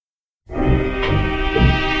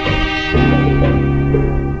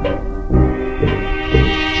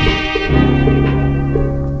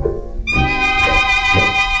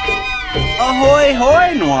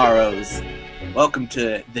Welcome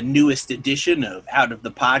to the newest edition of Out of the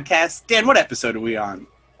Podcast. Dan, what episode are we on?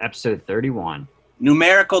 Episode 31.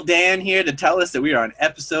 Numerical Dan here to tell us that we are on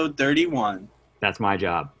episode 31. That's my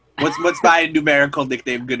job. What's my numerical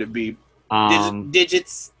nickname going to be?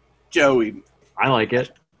 Digits Joey. I like it.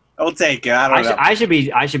 I'll take it. I don't know. I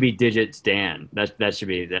should be Digits Dan. That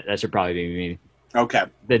should probably be me. Okay.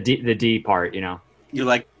 The D part, you know. You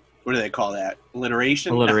like, what do they call that?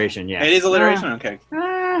 Alliteration? Alliteration, yeah. It is alliteration? Okay.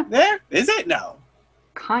 There? Is it? No.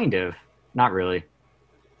 Kind of. Not really.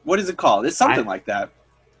 What is it called? It's something like that.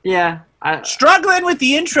 Yeah. Struggling with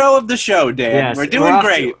the intro of the show, Dan. Yes, We're doing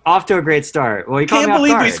great. Off to a great start. Well, you can't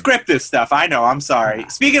believe we script this stuff. I know. I'm sorry.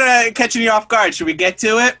 Speaking of catching you off guard, should we get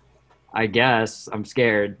to it? I guess. I'm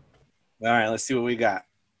scared. All right. Let's see what we got.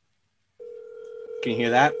 Can you hear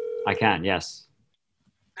that? I can, yes.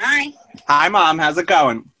 Hi. Hi, Mom. How's it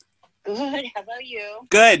going? Good. How about you?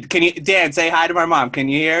 Good. Can you, Dan, say hi to my mom. Can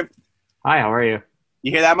you hear? Hi, how are you?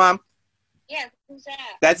 You hear that, Mom? Yeah, who's that?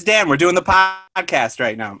 That's Dan. We're doing the podcast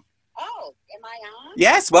right now. Oh, am I on?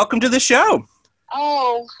 Yes. Welcome to the show.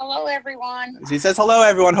 Oh, hello, everyone. She says, hello,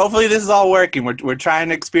 everyone. Hopefully this is all working. We're trying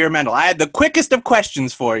experimental. I had the quickest of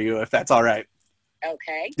questions for you, if that's all right.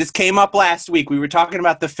 Okay. This came up last week. We were talking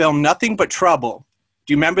about the film Nothing But Trouble.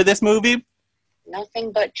 Do you remember this movie?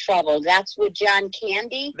 Nothing But Trouble. That's with John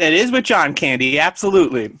Candy? It is with John Candy,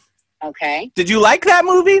 absolutely. Okay. Did you like that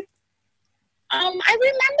movie? I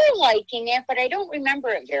remember liking it, but I don't remember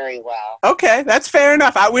it very well. Okay, that's fair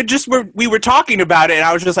enough. We were talking about it, and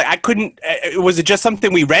I was just like, I couldn't. Was it just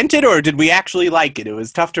something we rented, or did we actually like it? It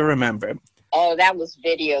was tough to remember. Oh, that was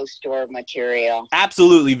video store material.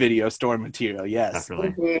 Absolutely, video store material. Yes. Definitely.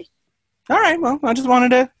 Mm-hmm. All right. Well, I just wanted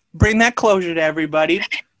to bring that closure to everybody.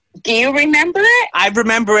 Do you remember it? I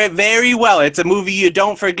remember it very well. It's a movie you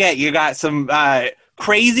don't forget. You got some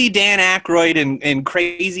crazy Dan Aykroyd in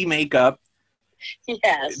crazy makeup.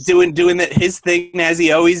 Yes. Doing his thing as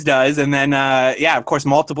he always does. And then, of course,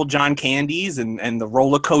 multiple John Candys and the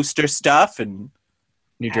roller coaster stuff. And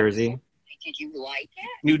New Jersey. Did you like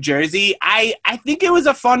it? New Jersey. I think it was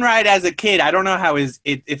a fun ride as a kid. I don't know how if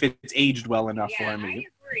it's aged well enough for me.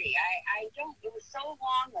 I agree. I don't. It was so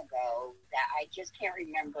long ago that I just can't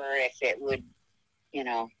remember if it would,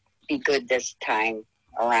 be good this time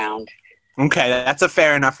around. Okay, that's a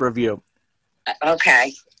fair enough review.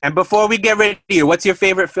 Okay. And before we get ready here, what's your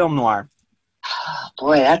favorite film noir?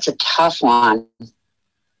 Boy, that's a tough one.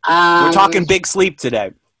 We're talking Big Sleep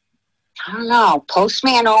today. I don't know.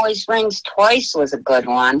 Postman Always Rings Twice was a good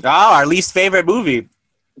one. Oh, our least favorite movie.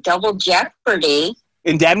 Double Jeopardy.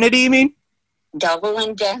 Indemnity, you mean? Double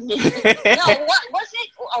Indemnity. No, what was it?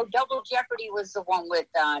 Oh, Double Jeopardy was the one with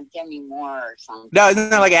Demi Moore or something. No, isn't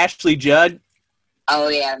that like Ashley Judd? Oh,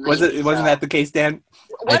 yeah. Wasn't that the case, Dan?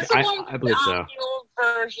 What's the one I believe so. The old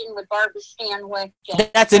version with Barbara Stanwyck?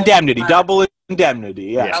 That's Indemnity. Double Indemnity,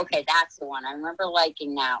 yeah. Okay, that's the one. I remember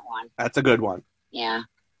liking that one. That's a good one. Yeah.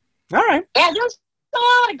 All right. Yeah, there's a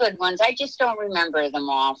lot of good ones. I just don't remember them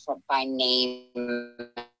all by name.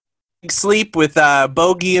 Big Sleep with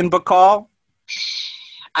Bogey and Bacall.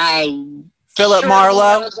 Philip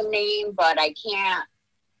Marlowe. Know the name, but I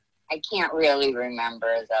can't really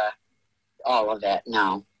remember all of it.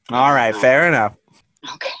 No. All right, fair enough.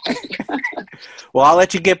 Okay. Well, I'll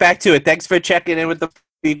let you get back to it. Thanks for checking in with the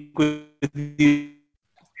week with you.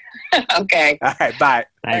 Okay. All right, bye.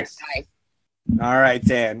 Thanks. Bye. All right,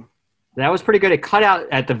 Dan. That was pretty good. It cut out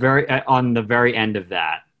at on the very end of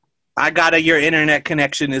that. I got your internet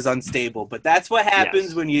connection is unstable, but that's what happens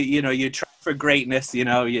Yes. when you try for greatness.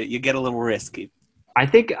 You get a little risky. I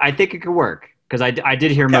think it could work because I did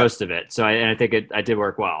hear most of it, so I think it did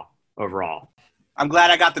work well overall. I'm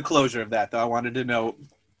glad I got the closure of that, though. I wanted to know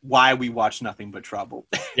why we watched Nothing But Trouble.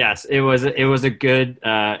 Yes, it was a good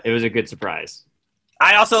surprise.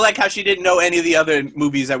 I also like how she didn't know any of the other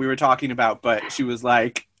movies that we were talking about, but she was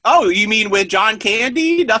like, "Oh, you mean with John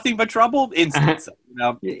Candy, Nothing But Trouble?" Instant, You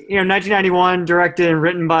know, 1991, directed and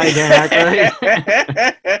written by Dan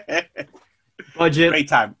Aykroyd. Budget. Great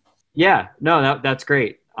time. Yeah, no, that's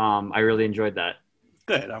great. I really enjoyed that.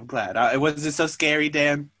 Good, I'm glad. Was it so scary,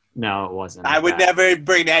 Dan? No, it wasn't. I would never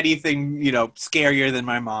bring anything, scarier than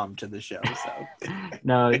my mom to the show. So.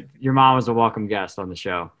 No, your mom was a welcome guest on the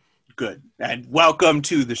show. Good. And welcome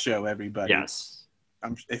to the show, everybody. Yes.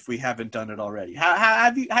 If we haven't done it already.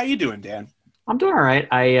 How you doing, Dan? I'm doing all right.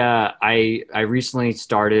 I recently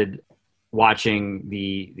started watching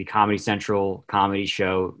the Comedy Central comedy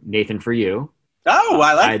show Nathan For You. Oh,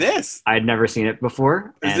 I like this. I had never seen it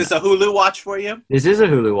before. Is this a Hulu watch for you? This is a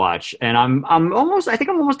Hulu watch, and I'm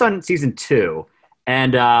almost done season 2.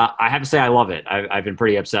 And I have to say I love it. I've been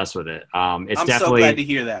pretty obsessed with it. I'm so glad to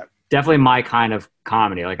hear that. definitely my kind of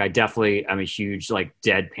comedy. Like I'm a huge like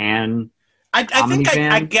deadpan. I comedy think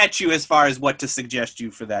fan. I get you as far as what to suggest you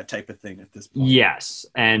for that type of thing at this point. Yes,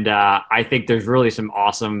 and I think there's really some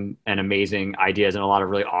awesome and amazing ideas and a lot of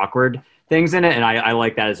really awkward things in it, and I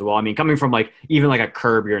like that as well. I mean, coming from like even like a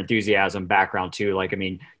Curb Your Enthusiasm background too, like I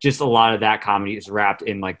mean, just a lot of that comedy is wrapped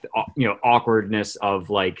in like the, awkwardness of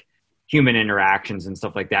like human interactions and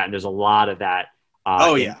stuff like that, and there's a lot of that.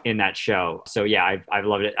 In that show. So yeah, I've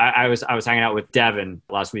loved it. I was hanging out with Devin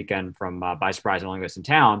last weekend from By Surprise and Only This in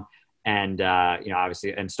Town, and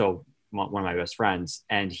obviously, and still one of my best friends.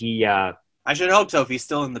 And he, I should hope so if he's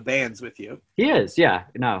still in the bands with you. He is, yeah.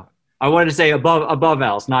 No, I wanted to say above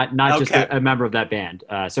else, not just a member of that band.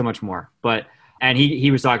 So much more. But and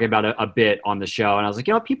he was talking about a bit on the show, and I was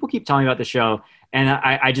like, people keep telling me about the show, and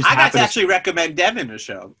I got to actually recommend Devin a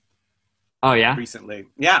show. Oh yeah, recently,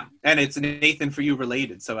 yeah, and it's Nathan For You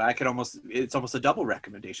related, so it's almost a double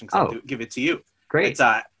recommendation because I'll give it to you. Great. It's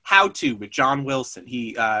How To with John Wilson.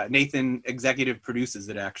 Nathan executive produces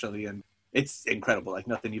it actually, and it's incredible, like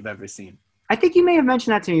nothing you've ever seen. I think you may have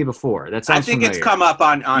mentioned that to me before. That sounds familiar. It's come up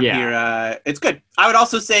on here. It's good. I would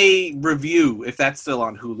also say Review, if that's still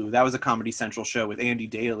on Hulu. That was a Comedy Central show with Andy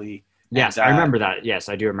Daly. Yes, I remember that. Yes,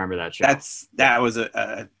 I do remember that show. That was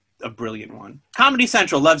a brilliant one. Comedy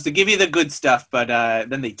Central loves to give you the good stuff, but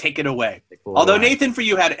then they take it away. Although Nathan For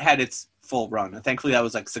You had its full run, and thankfully that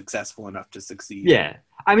was like successful enough to succeed. Yeah,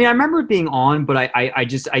 I mean, I remember it being on, but I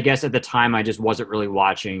guess at the time I just wasn't really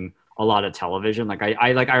watching a lot of television. Like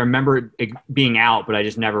I remember it being out, but I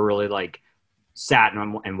just never really like sat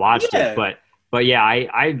and watched it. But yeah,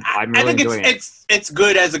 I'm really enjoying it. It's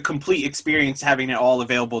good as a complete experience having it all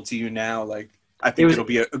available to you now. Like I think it'll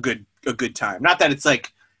be a good time. Not that it's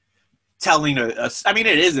like telling I mean,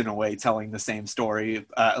 it is in a way telling the same story,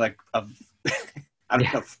 like of I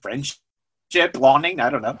don't know, friendship, longing. I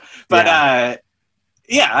don't know, but I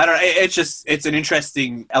don't. It's an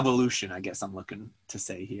interesting evolution, I guess I'm looking to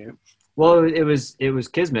say here. Well, it was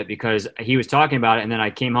kismet because he was talking about it, and then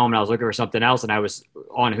I came home and I was looking for something else, and I was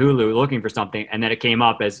on Hulu looking for something, and then it came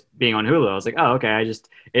up as being on Hulu. I was like, oh, okay.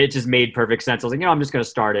 It just made perfect sense. I was like, I'm just going to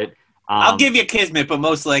start it. I'll give you kismet, but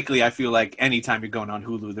most likely I feel like anytime you're going on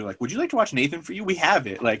Hulu, they're like, would you like to watch Nathan For You? We have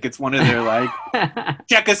it. Like, it's one of their like,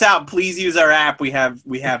 check us out. Please use our app. We have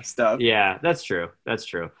stuff. Yeah, that's true.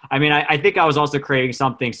 I mean, I think I was also creating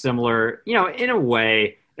something similar, in a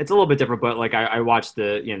way. It's a little bit different, but like I watched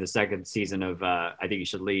the second season of I Think You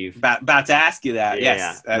Should Leave. About to ask you that.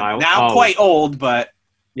 Yes. Yeah. Quite old, but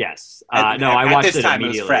yes. I watched this it time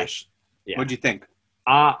immediately. It was fresh. Yeah. What'd you think?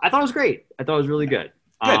 I thought it was great. I thought it was really good.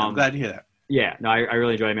 Good. I'm glad to hear that. Yeah, no, I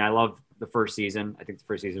really enjoyed it. I mean, I loved the first season. I think the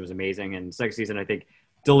first season was amazing, and the second season, I think,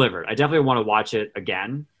 delivered. I definitely want to watch it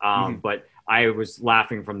again, but I was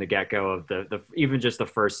laughing from the get-go of the even just the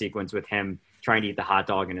first sequence with him trying to eat the hot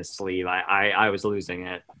dog in his sleeve. I was losing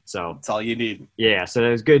it. So that's all you need. Yeah, so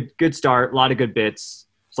it was good start. A lot of good bits.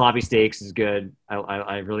 Sloppy steaks is good.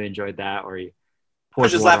 I really enjoyed that. Or he I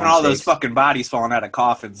was just laughing at all those fucking bodies falling out of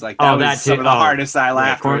coffins. Like that was some of the hardest I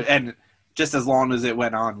laughed. And just as long as it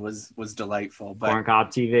went on was delightful. But Corn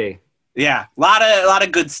Cob TV. Yeah, a lot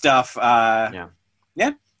of good stuff.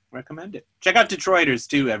 Yeah, recommend it. Check out Detroiters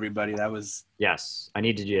too, everybody. That was I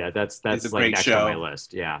need to do that. That's a like great next show on my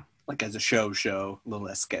list. Yeah, like as a show, a little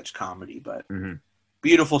less sketch comedy, but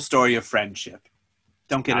beautiful story of friendship.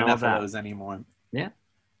 Don't get enough of those anymore. Yeah,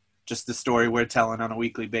 just the story we're telling on a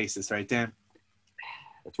weekly basis, right, Dan?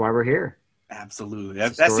 That's why we're here. Absolutely,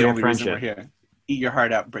 that's the only reason we're here. Eat your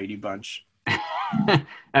heart out, Brady Bunch.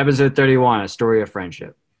 Episode 31, A Story of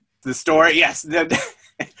Friendship. The story, yes. The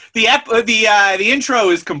intro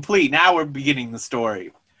is complete. Now we're beginning the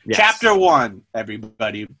story. Yes. Chapter 1,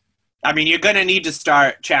 everybody. I mean, you're going to need to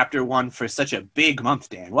start Chapter 1 for such a big month,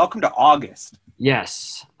 Dan. Welcome to August.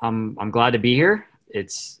 Yes. I'm glad to be here.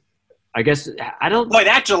 I guess, I don't... Boy,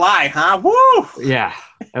 that July, huh? Woo! Yeah.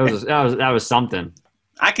 That was something.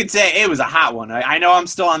 I could say it was a hot one. I know I'm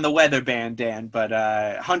still on the weather band, Dan, but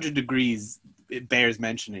 100 degrees, it bears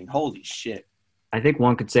mentioning. Holy shit. I think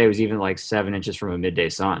one could say it was even like 7 inches from a midday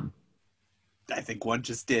sun. I think one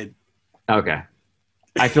just did. Okay.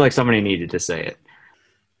 I feel like somebody needed to say it.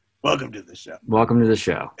 Welcome to the show. Welcome to the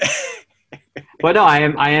show. But no,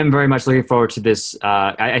 I am very much looking forward to this.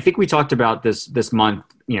 I think we talked about this month,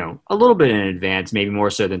 a little bit in advance, maybe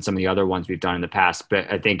more so than some of the other ones we've done in the past. But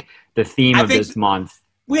I think the theme of this month...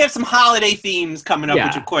 We have some holiday themes coming up,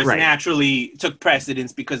 which of course naturally took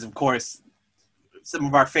precedence because of course some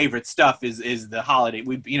of our favorite stuff is the holiday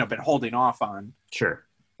we've been holding off on. Sure.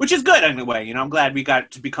 Which is good in a way. I'm glad we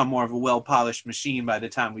got to become more of a well-polished machine by the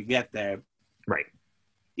time we get there. Right.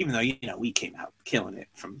 Even though, we came out killing it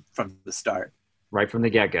from the start. Right from the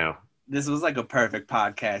get-go. This was like a perfect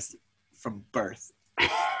podcast from birth. I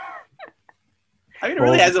mean, it Well,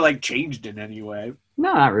 really hasn't like changed in any way.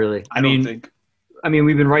 No, not really. I don't think. I mean,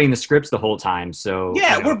 we've been writing the scripts the whole time, so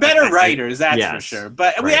Yeah, we're better writers, that's for sure.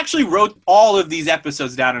 But we actually wrote all of these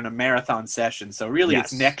episodes down in a marathon session, so really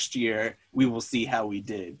it's next year we will see how we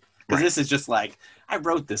did. Because this is just like, I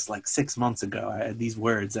wrote this like 6 months ago. I had these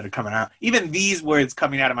words that are coming out. Even these words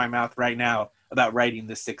coming out of my mouth right now about writing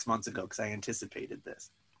this 6 months ago because I anticipated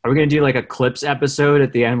this. Are we going to do like a clips episode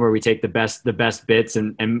at the end where we take the best bits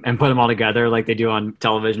and put them all together like they do on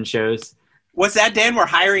television shows? What's that, Dan? We're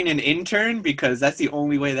hiring an intern because that's the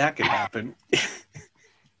only way that could happen.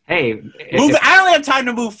 Hey, I don't have time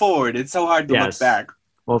to move forward. It's so hard to look back.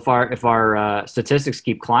 Well, if our statistics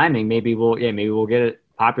keep climbing, maybe we'll get it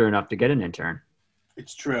popular enough to get an intern.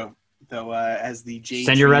 It's true. Though, as the J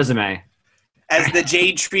send your resume. As the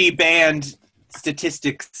J Tree Band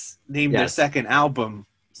Statistics named their second album,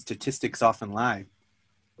 Statistics Often Lie.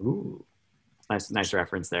 Ooh, nice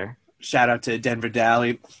reference there. Shout out to Denver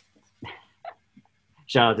Dally.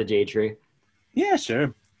 Shout out to J Tree. Yeah,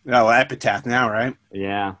 sure. Oh, epitaph now, right?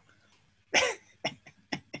 Yeah.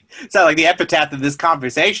 Sound like the epitaph of this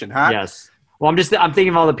conversation, huh? Yes. Well, I'm thinking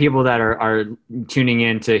of all the people that are tuning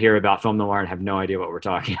in to hear about film noir and have no idea what we're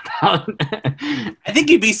talking about. I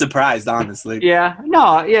think you'd be surprised, honestly. Yeah,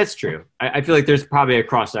 it's true. I feel like there's probably a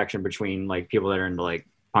cross section between like people that are into like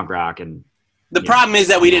punk rock and. The problem is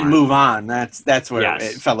that we didn't move on. That's where it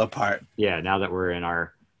fell apart. Yeah, now that we're in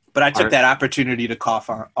our. But I took that opportunity to cough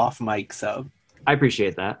off mic, so. I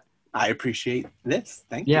appreciate that. I appreciate this.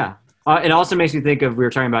 Thank you. Yeah. It also makes me think of, we were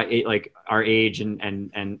talking about like our age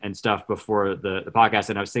and stuff before the podcast.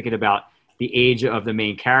 And I was thinking about the age of the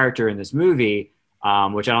main character in this movie,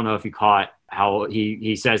 which I don't know if you caught how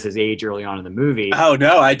he says his age early on in the movie. Oh,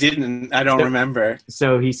 no, I didn't. I don't remember.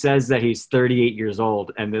 So he says that he's 38 years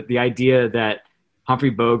old. And the idea that Humphrey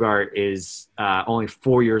Bogart is only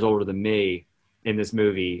 4 years older than me in this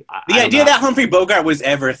movie. The idea that Humphrey Bogart was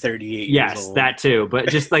ever 38 years old. Yes, that too. But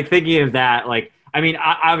just like thinking of that, like, I mean,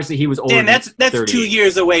 obviously he was older. Dan, that's 2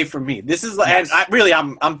 years away from me. This is like,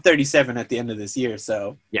 I'm 37 at the end of this year,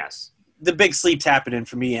 so yes, the big sleep's happening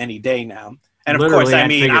for me any day now. And of course, I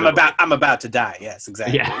mean, I'm about to die. Yes,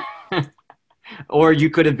 exactly. Yeah. Or you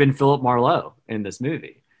could have been Philip Marlowe in this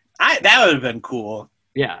movie. That would have been cool.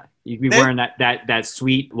 Yeah, you'd be wearing that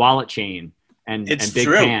sweet wallet chain and big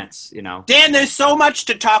pants. Dan, there's so much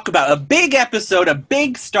to talk about. A big episode, a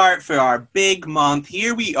big start for our big month.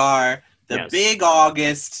 Here we are. Big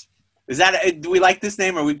August. Do we like this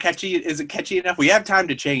name? Are we catchy? Is it catchy enough? We have time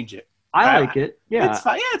to change it. I like it. Yeah. It's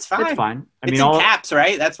fine. Yeah, it's fine. It's fine. It's in caps,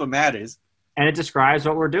 right? That's what matters. And it describes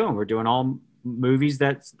what we're doing. We're doing all movies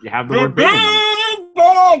that have the word big in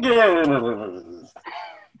them.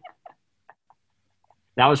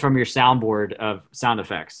 That was from your soundboard of sound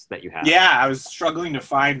effects that you have. Yeah, I was struggling to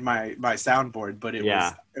find my soundboard, but it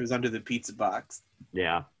was under the pizza box.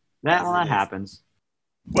 Yeah. That happens.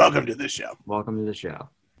 Welcome to the show. Welcome to the show.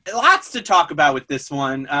 Lots to talk about with this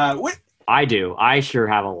one. I do. I sure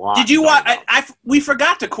have a lot. Did you watch? We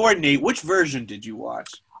forgot to coordinate. Which version did you watch?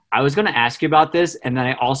 I was going to ask you about this, and then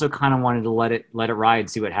I also kind of wanted to let it ride and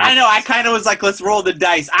see what happens. I know. I kind of was like, let's roll the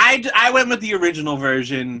dice. I went with the original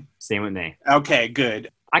version. Same with me. Okay,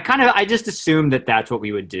 good. I just assumed that that's what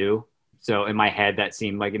we would do. So in my head, that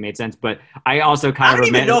seemed like it made sense. But I also I don't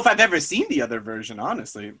even know if I've ever seen the other version,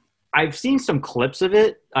 honestly. I've seen some clips of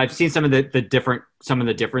it. I've seen some of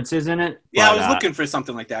the differences in it. Yeah, I was looking for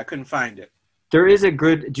something like that. I couldn't find it. There is a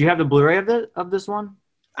good. Do you have the Blu-ray of this one?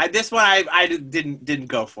 This one I didn't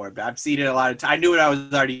go for it, but I've seen it a lot of times. I knew what I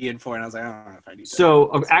was already in for, and I was like, I don't know if I need that. So,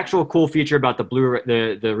 an actual cool feature about the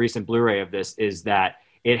Blu-ray, the recent Blu-ray of this is that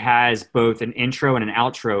it has both an intro and an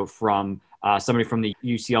outro from somebody from the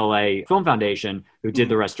UCLA Film Foundation who did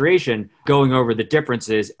the restoration, going over the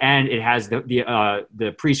differences, and it has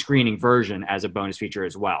the pre-screening version as a bonus feature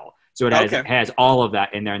as well. So it has all of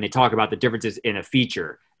that in there, and they talk about the differences in a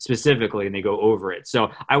feature specifically, and they go over it. So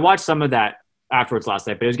I watched some of that afterwards last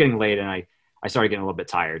night, but it was getting late, and I started getting a little bit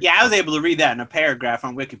tired. Yeah, I was able to read that in a paragraph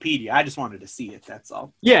on Wikipedia. I just wanted to see it. That's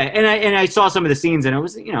all. Yeah, and I saw some of the scenes, and it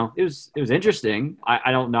was it was interesting.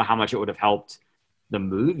 I don't know how much it would have helped the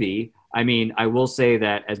movie. I mean, I will say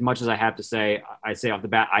that as much as I have to say, I say off the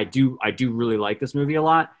bat, I do really like this movie a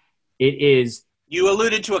lot. It is. You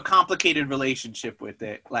alluded to a complicated relationship with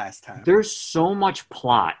it last time. There's so much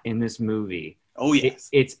plot in this movie. Oh yes,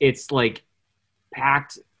 it's like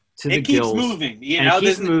packed to the It keeps gills. moving, you And know. it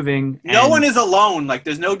keeps There's moving. no and- one is alone. Like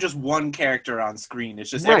there's no just one character on screen. It's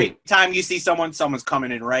just every Right. time you see someone, someone's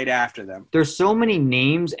coming in right after them. There's so many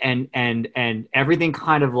names and everything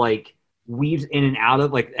kind of like weaves in and out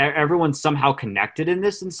of, like everyone's somehow connected in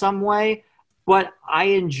this in some way, but I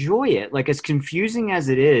enjoy it. Like as confusing as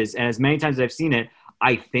it is, and as many times as I've seen it,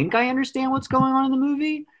 I think I understand what's going on in the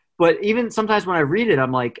movie. But even sometimes when I read it,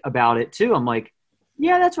 I'm like about it too. I'm like,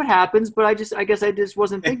 yeah, that's what happens. But I guess I just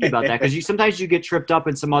wasn't thinking about that, because sometimes you get tripped up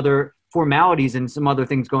in some other formalities and some other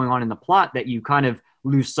things going on in the plot that you kind of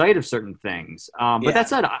lose sight of certain things. But that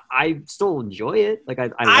said, I still enjoy it. Like I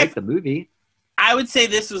like the movie. I would say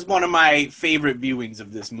this was one of my favorite viewings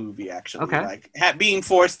of this movie, actually. Okay. Like being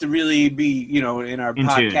forced to really be, you know, in our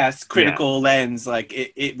podcast critical lens, like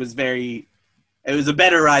it was a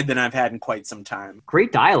better ride than I've had in quite some time.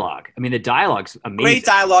 Great dialogue. I mean, the dialogue's amazing. Great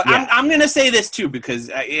dialogue. Yeah. I'm going to say this too, because,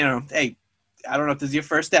 you know, hey, I don't know if this is your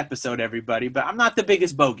first episode, everybody, but I'm not the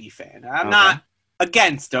biggest Bogey fan. I'm not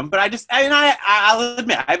against him, but I'll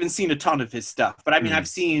admit, I haven't seen a ton of his stuff, but I mean, I've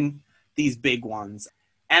seen these big ones.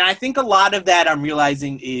 And I think a lot of that I'm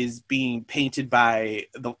realizing is being painted by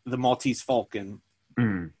the Maltese Falcon,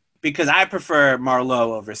 because I prefer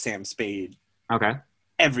Marlowe over Sam Spade. Okay.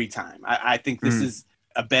 Every time. I think this is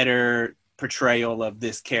a better portrayal of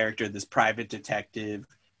this character, this private detective.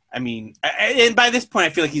 I mean, and by this point, I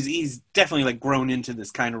feel like he's definitely like grown into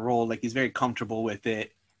this kind of role. Like he's very comfortable with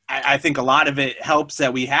it. I think a lot of it helps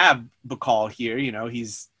that we have Bacall here. You know,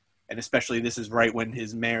 and especially this is right when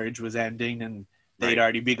his marriage was ending and they'd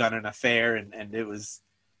already begun an affair and it was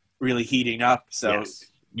really heating up. So yes.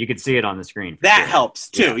 You could see it on the screen. That helps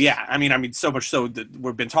too. Yes. Yeah. I mean, so much so that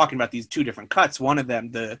we've been talking about these two different cuts. One of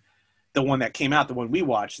them, the one that came out, the one we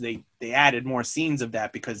watched, they added more scenes of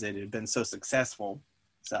that because it had been so successful.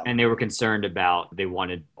 So. And they were concerned about, they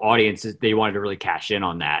wanted audiences, they wanted to really cash in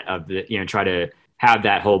on that, of the, you know, try to have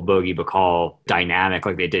that whole Bogey Bacall dynamic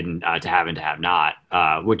like they did in To Have and To Have Not,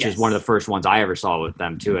 which is one of the first ones I ever saw with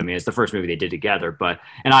them too. I mean, it's the first movie they did together,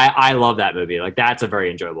 and I love that movie. Like that's a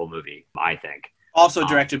very enjoyable movie, I think. Also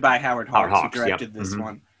directed by Howard Hawks, who directed this Mm-hmm.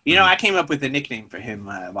 one. You know, I came up with a nickname for him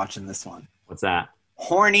watching this one. What's that?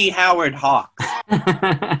 Horny Howard Hawks.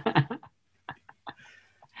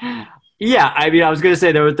 Yeah, I mean, I was going to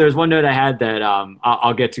say there's one note I had that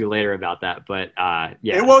I'll get to later about that, but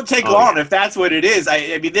yeah. It won't take long if that's what it is.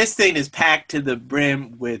 I mean, this thing is packed to the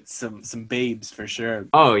brim with some babes for sure.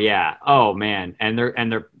 Oh yeah. Oh man, and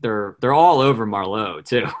they're all over Marlowe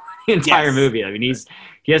too. The entire movie. I mean,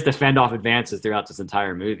 he has to fend off advances throughout this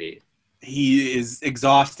entire movie. He is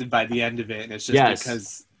exhausted by the end of it, and it's just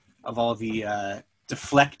because of all the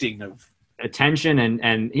deflecting of attention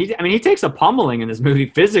and he takes a pummeling in this movie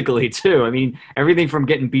physically too. I mean, everything from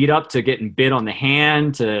getting beat up to getting bit on the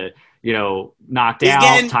hand to, you know, knocked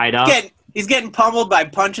out, tied up. He's getting pummeled by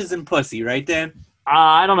punches and pussy, right, Dan?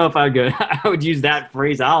 I don't know if I would use that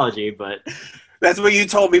phraseology, but that's what you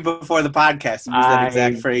told me before the podcast. You used that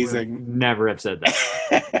exact phrasing. Never have said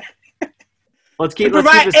that. Let's keep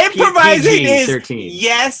improvising PG-13. Is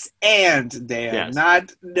yes and Dan,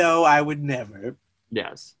 not no. I would never.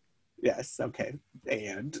 Yes. Okay.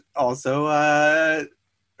 And also,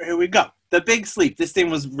 here we go. The Big Sleep. This thing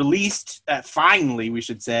was released finally, we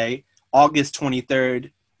should say, August 23rd,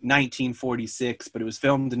 1946, but it was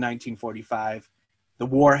filmed in 1945. The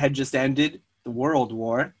war had just ended. The World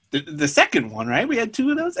War. The second one, right? We had two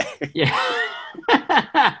of those. Yeah.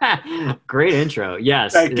 Great intro.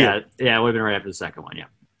 Yes. Thank you. Yeah. It would have been right after the second one. Yeah.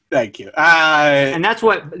 Thank you. And that's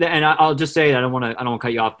what. And I'll just say, I don't want to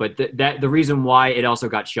cut you off, but the reason why it also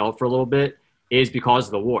got shelved for a little bit is because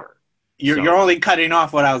of the war. You're only cutting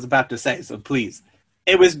off what I was about to say, so please.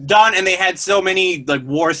 It was done, and they had so many like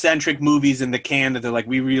war-centric movies in the can that they're like,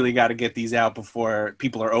 we really got to get these out before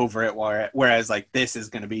people are over it. Whereas like this is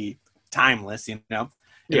going to be timeless, you know.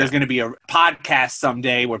 There's going to be a podcast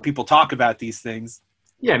someday where people talk about these things.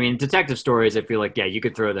 Yeah, I mean, detective stories, I feel like, you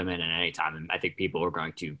could throw them in at any time, and I think people are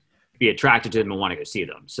going to be attracted to them and want to go see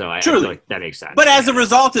them. So I feel like that makes sense. But as a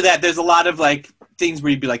result of that, there's a lot of like things where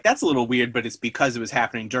you'd be like, that's a little weird, but it's because it was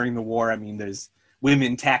happening during the war. I mean, there's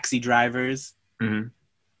women taxi drivers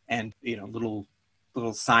and, you know,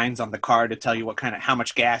 little signs on the car to tell you how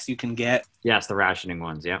much gas you can get. Yes, the rationing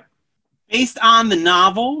ones, yeah. Based on the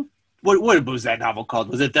novel. What was that novel called?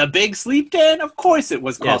 Was it The Big Sleep, Dan? Of course it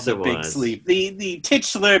was called The Big Sleep. The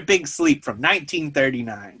titular Big Sleep from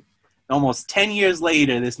 1939. Almost 10 years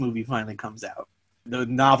later, this movie finally comes out. The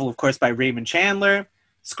novel, of course, by Raymond Chandler.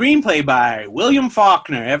 Screenplay by William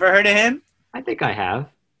Faulkner. Ever heard of him? I think I have.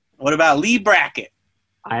 What about Lee Brackett?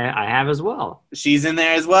 I have as well. She's in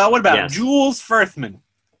there as well. What about Jules Furthman?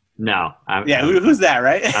 No. Yeah, who's that,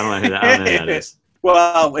 right? I don't know who that is.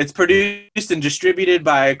 Well, it's produced and distributed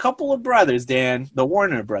by a couple of brothers, Dan, the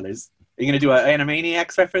Warner brothers. Are you going to do an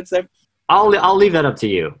Animaniacs reference there? I'll leave that up to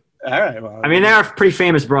you. All right. Well, I mean, they are pretty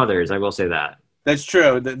famous brothers. I will say that. That's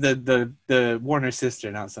true. The Warner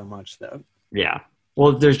sister, not so much, though. Yeah.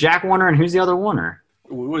 Well, there's Jack Warner, and who's the other Warner?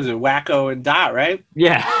 What was it? Wacko and Dot, right?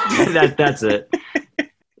 Yeah, that's it.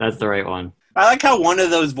 That's the right one. I like how one of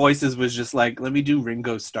those voices was just like, let me do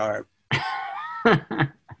Ringo Starr.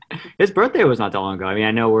 His birthday was not that long ago. I mean,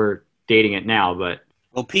 I know we're dating it now, but...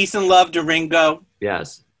 Well, peace and love to Ringo.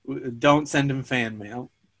 Yes. Don't send him fan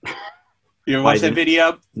mail. You ever watch that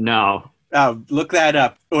video? No. Oh, look that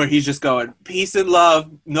up. Or he's just going, peace and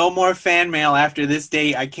love. No more fan mail after this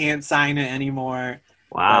date. I can't sign it anymore.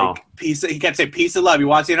 Wow. Like, he kept saying peace and love. He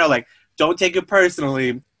wants you to know, like, don't take it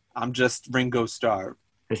personally. I'm just Ringo Starr.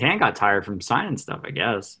 His hand got tired from signing stuff, I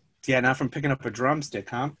guess. Yeah, not from picking up a drumstick,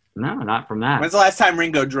 huh? No, not from that. When's the last time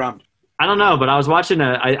Ringo drummed? I don't know, but I was watching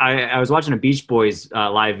I was watching a Beach Boys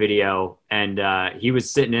live video, and he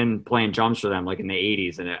was sitting in playing drums for them like in the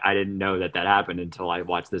 80s, and I didn't know that happened until I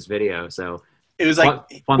watched this video. So it was like,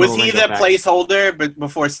 was he the placeholder but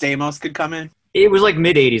before Stamos could come in? It was like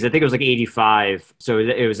mid 80s. I think it was like 85. So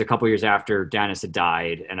it was a couple years after Dennis had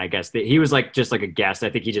died. And I guess he was like just like a guest. I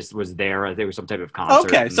think he just was there. I think it was some type of concert.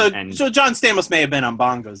 Okay. So John Stamos may have been on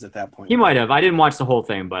bongos at that point. He might have. I didn't watch the whole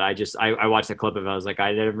thing, but I watched a clip of it. I was like,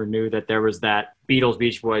 I never knew that there was that Beatles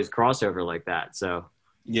Beach Boys crossover like that. So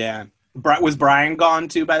yeah. Was Brian gone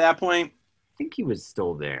too by that point? I think he was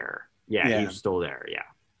still there. Yeah. He was still there. Yeah.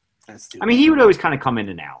 I mean, he would always kind of come in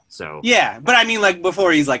and out. So yeah, but I mean, like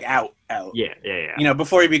before he's like out. Yeah. You know,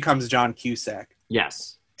 before he becomes John Cusack.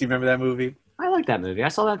 Yes. Do you remember that movie? I like that movie. I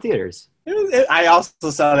saw that in theaters. I also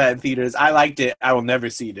saw that in theaters. I liked it. I will never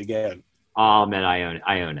see it again. Oh man,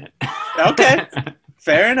 I own it. Okay,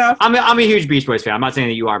 fair enough. I'm a huge Beach Boys fan. I'm not saying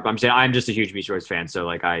that you aren't, but I'm saying I'm just a huge Beach Boys fan. So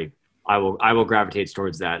like I will gravitate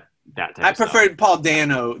towards that type I of stuff. preferred Paul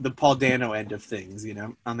Dano, the Paul Dano end of things, you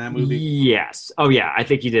know, on that movie. Yes. Oh yeah, I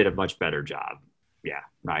think you did a much better job. Yeah,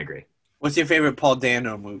 I agree. What's your favorite Paul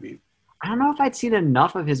Dano movie? I don't know if I'd seen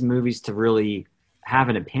enough of his movies to really have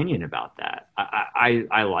an opinion about that.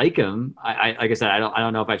 I like him. Like I said, I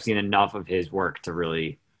don't know if I've seen enough of his work to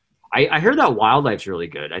really. I heard that Wildlife's really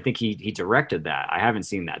good. I think he directed that. I haven't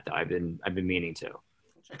seen that though. I've been meaning to.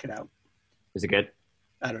 Check it out. Is it good?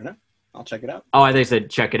 I don't know. I'll check it out. Oh, I think I said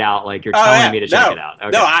check it out. Like you're telling me to check it out.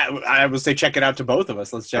 Okay. No, I would say check it out to both of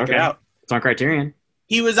us. Let's check it out. It's on Criterion.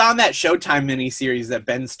 He was on that Showtime miniseries that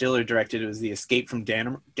Ben Stiller directed. It was The Escape from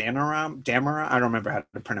Damaram. I don't remember how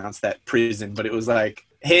to pronounce that prison, but it was like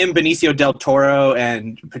him, Benicio del Toro,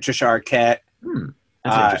 and Patricia Arquette.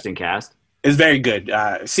 That's an interesting cast. It's very good.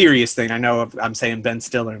 Serious thing. I know I'm saying Ben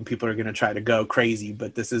Stiller, and people are going to try to go crazy,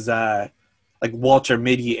 but this is like Walter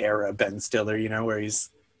Mitty era Ben Stiller, you know, where he's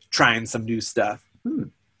trying some new stuff.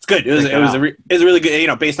 It's good. It was a really good, you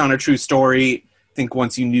know, based on a true story. I think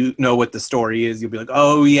once you know what the story is, you'll be like,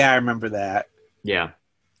 oh yeah, I remember that. Yeah.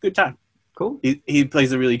 Good time. Cool. He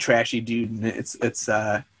plays a really trashy dude, and it's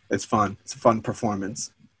fun. It's a fun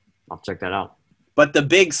performance. I'll check that out. But The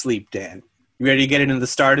Big Sleep, Dan. You ready to get into the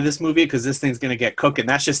start of this movie? Because this thing's going to get cooking.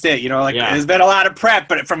 That's just it. You know, like there's been a lot of prep,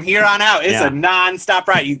 but from here on out, it's a non-stop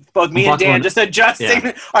ride. Both me and Dan just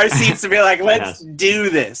adjusting our seats to be like, let's do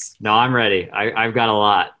this. No, I'm ready. I've got a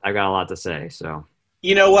lot. I've got a lot to say. So.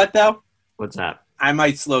 You know what, though? What's that? I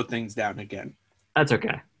might slow things down again. That's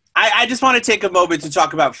okay. I just want to take a moment to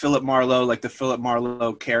talk about Philip Marlowe, like the Philip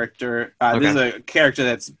Marlowe character. This is a character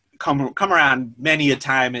that's come around many a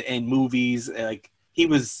time in movies. Like there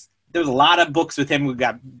was a lot of books with him. We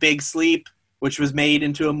got Big Sleep, which was made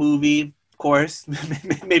into a movie, of course.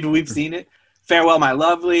 Maybe we've seen it. Farewell, My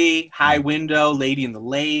Lovely, High Window, Lady in the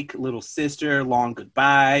Lake, Little Sister, Long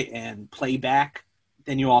Goodbye, and Playback.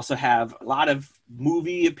 Then you also have a lot of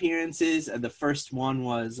movie appearances. The first one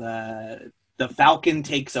was The Falcon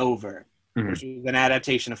Takes Over, which was an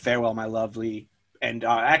adaptation of Farewell, My Lovely. And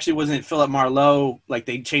actually wasn't Philip Marlowe, like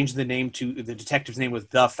they changed the name to, the detective's name was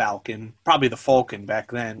The Falcon, probably The Falcon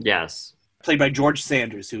back then. Yes. Played by George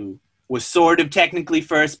Sanders, who was sort of technically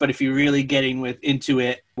first, but if you're really getting into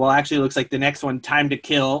it, well, actually it looks like the next one, Time to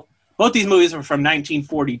Kill. Both these movies were from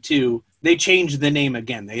 1942. They changed the name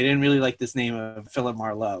again. They didn't really like this name of Philip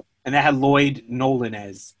Marlowe. And that had Lloyd Nolan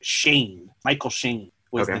as Shane. Michael Shane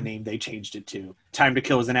was the name they changed it to. Time to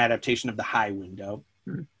Kill was an adaptation of The High Window.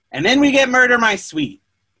 And then we get Murder, My Sweet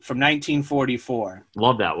from 1944.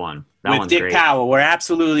 Love that one. With Dick Powell. We're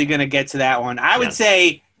absolutely going to get to that one. I would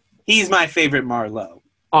say he's my favorite Marlowe.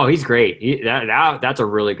 Oh, he's great. That's a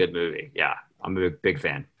really good movie. Yeah, I'm a big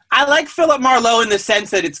fan. I like Philip Marlowe in the sense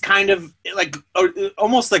that it's kind of like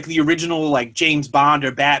almost like the original like James Bond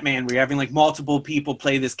or Batman, where you're having like multiple people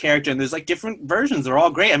play this character, and there's like different versions. They're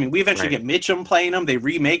all great. I mean, we eventually get Mitchum playing them. They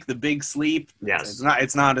remake The Big Sleep. Yes,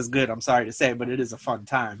 it's not as good. I'm sorry to say, but it is a fun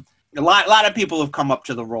time. A lot of people have come up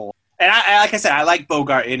to the role, and I like I said, I like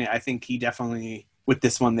Bogart in it. I think he definitely with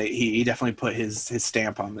this one that he definitely put his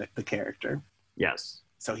stamp on the character. Yes.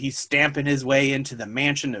 So he's stamping his way into the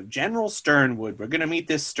mansion of General Sternwood. We're going to meet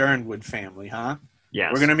this Sternwood family, huh?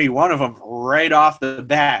 Yes. We're going to meet one of them right off the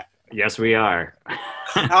bat. Yes, we are.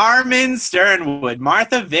 Carmen Sternwood,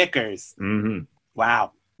 Martha Vickers. Mm-hmm.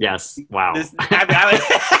 Wow. Yes. Wow. This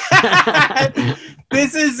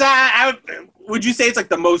is, would you say it's like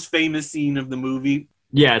the most famous scene of the movie?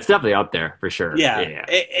 Yeah, it's definitely up there for sure. Yeah.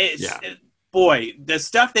 Boy, the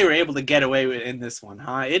stuff they were able to get away with in this one,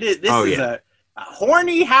 huh? This is a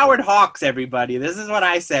horny Howard Hawks, everybody. This is what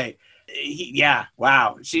I say.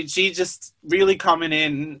 Wow. She just really coming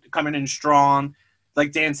in strong.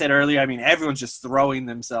 Like Dan said earlier, I mean, everyone's just throwing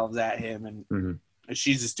themselves at him, and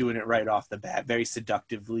she's just doing it right off the bat, very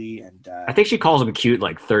seductively. And I think she calls him cute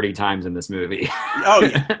like 30 times in this movie. Oh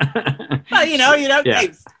yeah. Well, you know.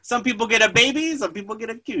 Hey, some people get a baby, some people get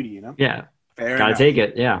a cutie. You know. Yeah. Fair Gotta enough. take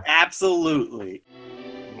it. Yeah. Absolutely.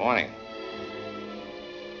 Good morning.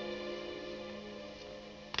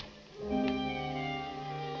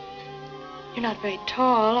 You're not very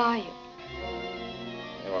tall, are you?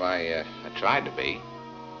 Yeah, well, I tried to be.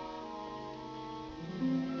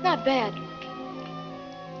 Not bad looking.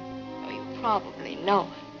 Oh, you probably know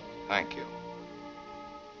it. Thank you.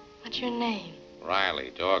 What's your name?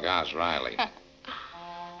 Riley, Dog Oz Riley.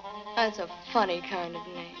 That's a funny kind of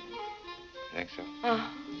name. Think so?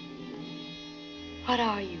 What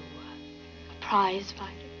are you? A prize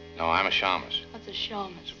fighter? No, I'm a shamus. What's a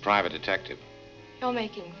shaman? It's a private detective. You're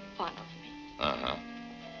making fun of me. Uh-huh.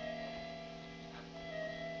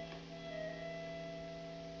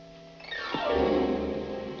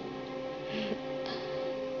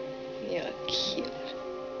 You're cute.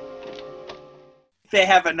 They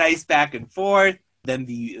have a nice back and forth. Then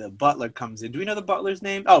the butler comes in. Do we know the butler's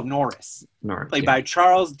name? Oh, Norris. Played by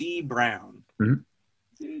Charles D. Brown.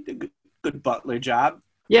 Mm-hmm. Good butler job.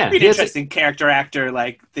 Yeah. Pretty interesting character actor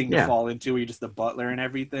thing to fall into where you're just the butler and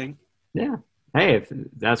everything. Yeah. Hey, if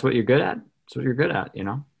that's what you're good at, that's what you're good at, you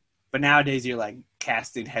know? But nowadays you're like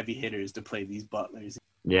casting heavy hitters to play these butlers.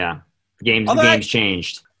 Yeah. The game's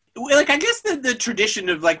changed. Like, I guess the tradition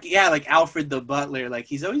of like Alfred the Butler, like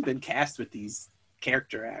he's always been cast with these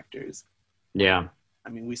character actors. Yeah. I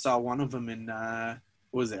mean, we saw one of them in, what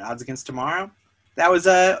was it, Odds Against Tomorrow? That was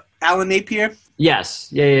Alan Napier? Yes.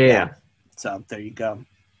 Yeah. So, there you go.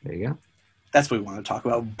 There you go. That's what we want to talk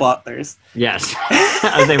about, butlers. Yes.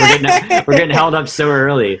 I was saying, we're getting held up so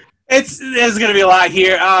early. There's going to be a lot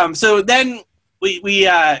here. So then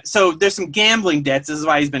so there's some gambling debts. This is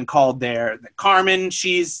why he's been called there. Carmen,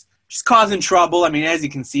 she's causing trouble. I mean, as you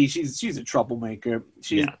can see, she's a troublemaker.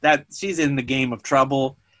 She's in the game of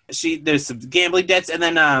trouble. There's some gambling debts, and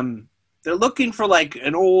then they're looking for like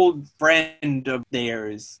an old friend of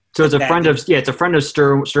theirs. So it's a friend of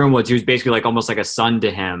Sternwood's, who's basically like almost like a son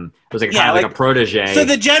to him. It was like kind of like a protege. So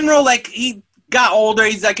the general, like, he got older.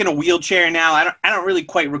 He's like in a wheelchair now. I don't really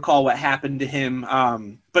quite recall what happened to him.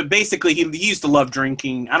 But basically he used to love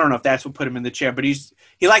drinking. I don't know if that's what put him in the chair, but he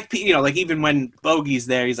liked, you know, like even when Bogey's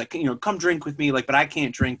there, he's like, you know, come drink with me. Like, but I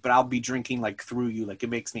can't drink, but I'll be drinking like through you. Like, it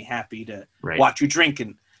makes me happy to watch you drink.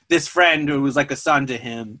 And this friend who was like a son to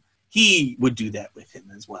him, he would do that with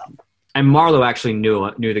him as well. And Marlowe actually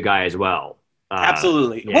knew the guy as well.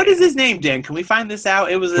 Absolutely. Yeah. What is his name, Dan? Can we find this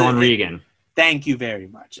out? It was John Regan. Thank you very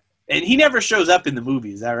much. And he never shows up in the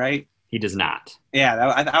movie. Is that right? He does not.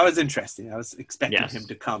 Yeah, that was interesting. I was expecting him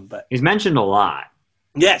to come, but he's mentioned a lot.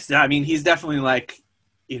 Yes, I mean, he's definitely like,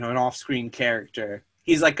 you know, an off-screen character.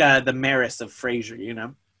 He's like the Maris of Frasier, you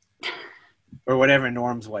know, or whatever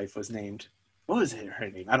Norm's wife was named. What was her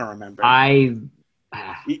name? I don't remember. Are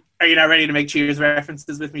you not ready to make Cheers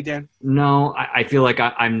references with me, Dan? No, I feel like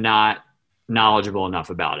I'm not knowledgeable enough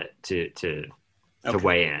about it to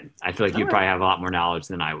weigh in. I feel like you probably have a lot more knowledge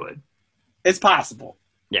than I would. It's possible.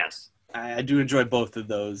 Yes. I do enjoy both of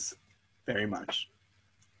those very much.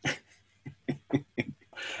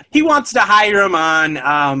 He wants to hire him on.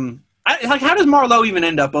 How does Marlowe even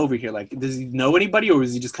end up over here? Like, does he know anybody, or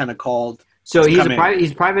was he just kind of called? So he's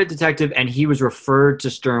a private detective, and he was referred to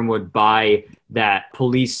Sternwood by that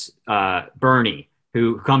police Bernie,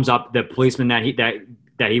 who comes up, the policeman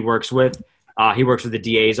that he works with. He works with the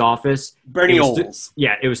DA's office. Bernie Oles.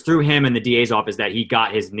 It was through him and the DA's office that he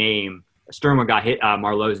got his name. Sternwood got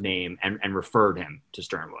Marlowe's name and referred him to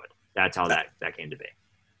Sternwood. That's how that came to be.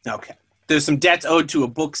 Okay. There's some debts owed to a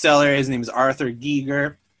bookseller. His name is Arthur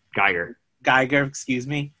Geiger. Geiger, excuse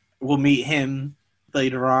me. We'll meet him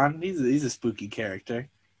later on. He's a spooky character.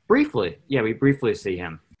 Briefly. Yeah, we briefly see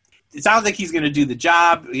him. It sounds like he's going to do the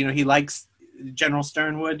job. You know, he likes General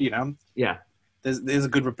Sternwood, you know. Yeah. There's a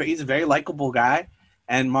good he's a very likable guy.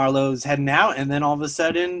 And Marlowe's heading out, and then all of a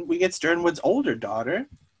sudden we get Sternwood's older daughter,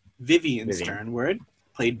 Vivian. Sternwood,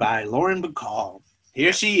 played by Lauren Bacall.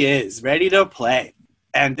 Here she is, ready to play.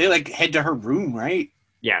 And they like head to her room, right?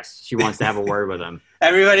 Yes, she wants to have a word with him.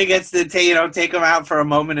 Everybody gets to take them out for a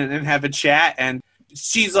moment and then have a chat. And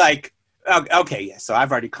she's like, oh, okay, yeah, so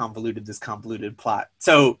I've already convoluted this convoluted plot.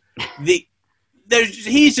 So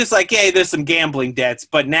he's just like, hey, there's some gambling debts.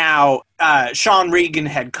 But now Sean Regan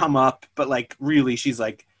had come up, but like really she's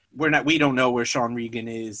like, we don't know where Sean Regan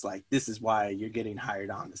is. Like, this is why you're getting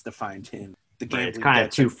hired on, is to find him. Right, it's kind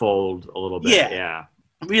of twofold a little bit. Yeah.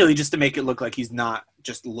 Really just to make it look like he's not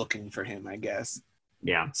just looking for him, I guess.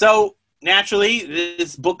 Yeah. So naturally,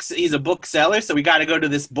 he's a bookseller, so we got to go to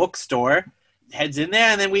this bookstore. Heads in there,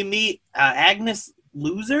 and then we meet Agnes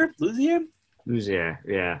Luzier,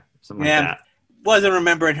 yeah, something like that. Wasn't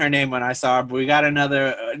remembering her name when I saw her, but we got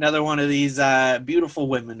another one of these beautiful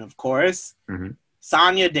women, of course. Mm-hmm.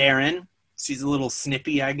 Sonia Darren. She's a little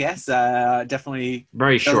snippy, I guess. Definitely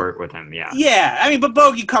very short with him. Yeah. Yeah, I mean, but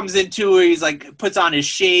Bogey comes into her. He's like puts on his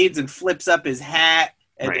shades and flips up his hat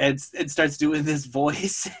and starts doing this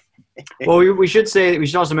voice. Well, we should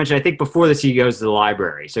also mention, I think before this he goes to the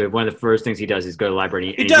library. So one of the first things he does is go to the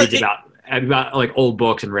library and he reads about like old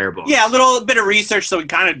books and rare books. Yeah, a little bit of research so he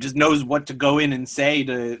kind of just knows what to go in and say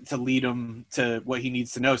to lead him to what he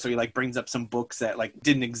needs to know. So he like brings up some books that like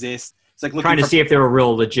didn't exist. It's like trying to see if they're a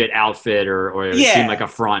real legit outfit or seem like a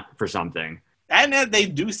front for something. And they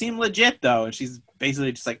do seem legit though. And she's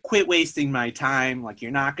basically just like, quit wasting my time. Like,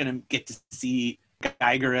 you're not going to get to see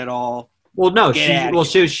Geiger at all. Well, no, she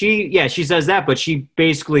says that, but she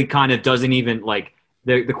basically kind of doesn't even like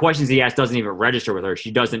the questions he asks doesn't even register with her.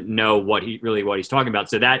 She doesn't know what he's talking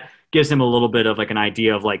about. So that gives him a little bit of like an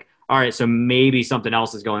idea of like, all right, so maybe something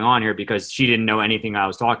else is going on here because she didn't know anything I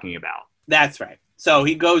was talking about. That's right. So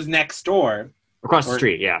he goes next door. Across the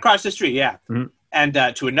street, yeah. Mm-hmm.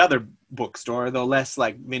 And to another bookstore, though less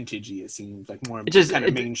like vintagey, it seems like more kind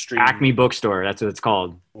of mainstream. Acme Bookstore, that's what it's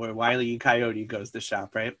called. Where Wile E. Coyote goes to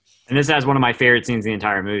shop, right? And this has one of my favorite scenes in the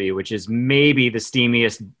entire movie, which is maybe the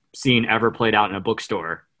steamiest scene ever played out in a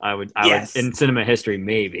bookstore. I would in cinema history,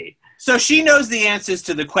 maybe. So she knows the answers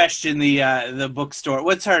to the question, the bookstore.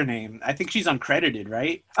 What's her name? I think she's uncredited,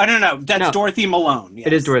 right? I don't know. That's Dorothy Malone. Yes.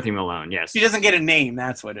 It is Dorothy Malone, yes. She doesn't get a name.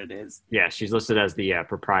 That's what it is. Yeah, she's listed as the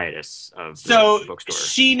proprietress of the bookstore. So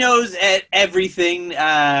she knows everything.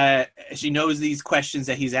 She knows these questions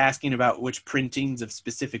that he's asking about which printings of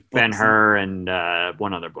specific books. Ben-Hur and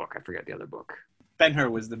one other book. I forget the other book. Ben-Hur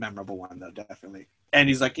was the memorable one, though, definitely. And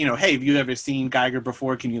he's like, hey, have you ever seen Geiger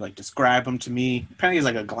before? Can you, like, describe him to me? Apparently he's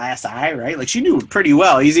like a glass eye, right? Like, she knew him pretty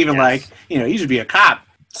well. He's even like, he should be a cop.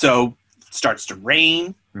 So it starts to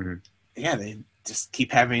rain. Mm-hmm. Yeah, they just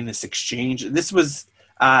keep having this exchange. This was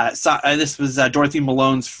Dorothy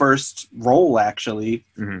Malone's first role, actually.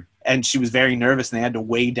 Mm-hmm. And she was very nervous, and they had to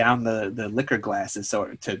weigh down the liquor glasses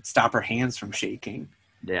to stop her hands from shaking.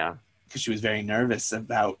 Yeah. Because she was very nervous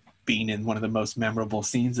about being in one of the most memorable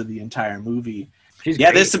scenes of the entire movie. She's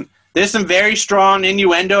great. There's some very strong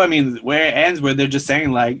innuendo. I mean, where it ends where they're just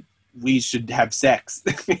saying like, we should have sex.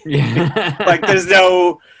 Like there's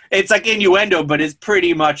it's like innuendo, but it's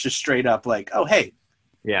pretty much a straight up like, oh, hey.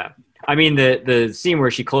 Yeah. I mean, the scene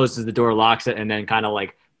where she closes the door, locks it, and then kind of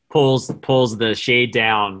like pulls the shade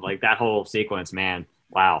down, like that whole sequence, man.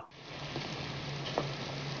 Wow.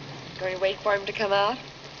 Going to wait for him to come out?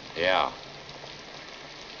 Yeah.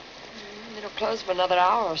 It'll close for another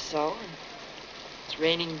hour or so. It's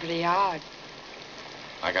raining pretty hard.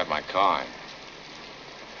 I got my car.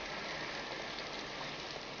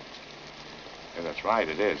 Yeah, that's right,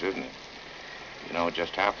 it is, isn't it? You know, it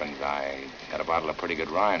just happened. I had a bottle of pretty good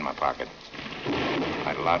rye in my pocket.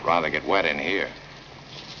 I'd a lot rather get wet in here.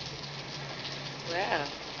 Well.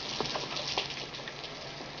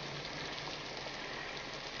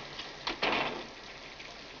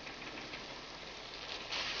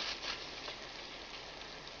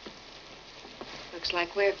 Looks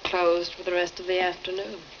like we're closed for the rest of the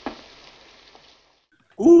afternoon.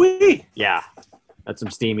 Ooh-wee. Yeah. That's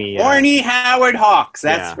some steamy... Horny Howard Hawks,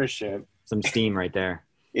 that's for sure. Some steam right there.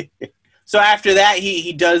 So after that,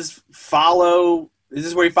 he does follow... Is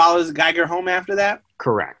this where he follows Geiger home after that?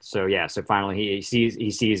 Correct. So, so finally he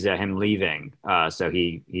sees him leaving. So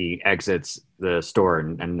he exits the store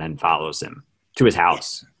and then follows him to his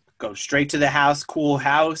house. Go straight to the house, cool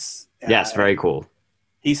house. Yes, very cool.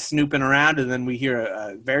 He's snooping around, and then we hear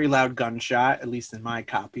a very loud gunshot, at least in my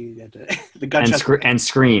copy. The gunshot and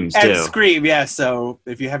screams, and too. scream, yeah. So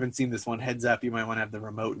if you haven't seen this one, heads up, you might want to have the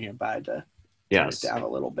remote nearby to turn it down a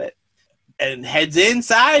little bit. And heads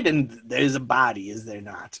inside, and there's a body, is there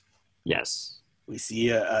not? Yes. We see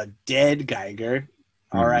a dead Geiger,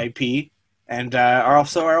 R.I.P., and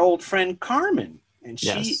also our old friend Carmen. And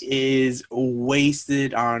she is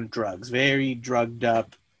wasted on drugs, very drugged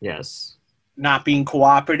up. Yes. Not being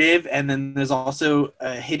cooperative. And then there's also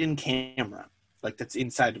a hidden camera, like that's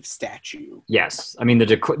inside of statue. Yes. I mean, the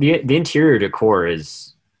decor, the interior decor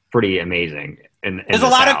is pretty amazing. There's a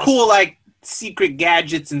lot of cool, like, secret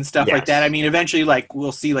gadgets and stuff like that. I mean, eventually, like,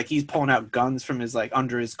 we'll see, like, he's pulling out guns from his, like,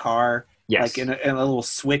 under his car. Yes. Like, in a little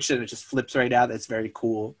switch, and it just flips right out. That's very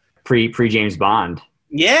cool. Pre James Bond.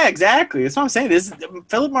 Yeah, exactly. That's what I'm saying.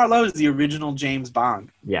 Philip Marlowe is the original James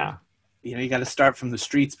Bond. Yeah. You know, you got to start from the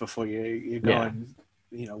streets before you're going,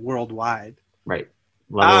 worldwide. Right.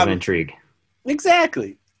 Level of intrigue.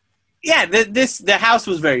 Exactly. Yeah, the house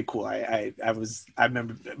was very cool. I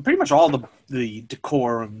remember pretty much all the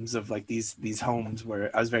decorums of like these homes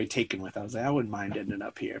where I was very taken with. I was like, I wouldn't mind ending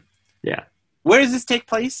up here. Yeah. Where does this take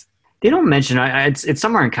place? They don't mention it's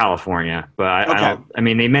somewhere in California, but I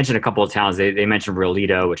mean, they mentioned a couple of towns. They mentioned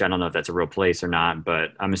Realito, which I don't know if that's a real place or not,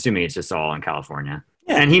 but I'm assuming it's just all in California.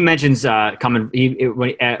 Yeah. And he mentions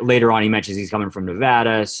later on. He mentions he's coming from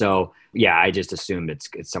Nevada, so yeah, I just assumed it's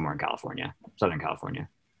somewhere in California, Southern California.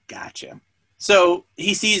 Gotcha. So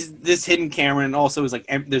he sees this hidden camera, and also is like,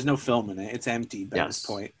 there's no film in it; it's empty by this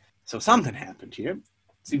point. So something happened here.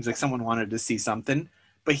 Seems like someone wanted to see something.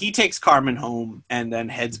 But he takes Carmen home and then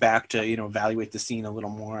heads back to, evaluate the scene a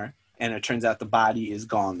little more. And it turns out the body is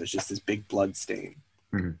gone. There's just this big blood stain.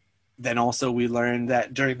 Mm-hmm. Then also we learned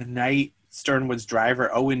that during the night, Sternwood's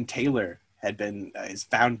driver, Owen Taylor, is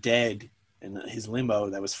found dead in his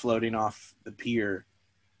limo that was floating off the pier.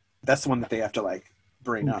 That's the one that they have to, like,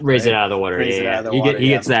 bring up. Raise it out of the water. He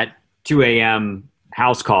gets that 2 a.m.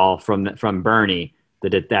 house call from Bernie. The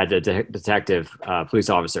detective, police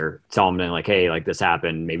officer, tell him like, hey, like this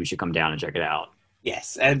happened. Maybe we should come down and check it out.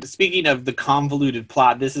 Yes, and speaking of the convoluted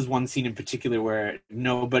plot, this is one scene in particular where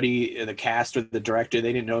nobody, the cast or the director,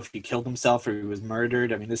 they didn't know if he killed himself or he was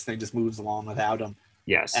murdered. I mean, this thing just moves along without him.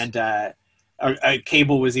 Yes. And a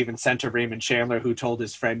cable was even sent to Raymond Chandler, who told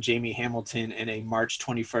his friend Jamie Hamilton in a March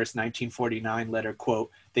 21st, 1949 letter, quote,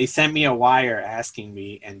 "They sent me a wire asking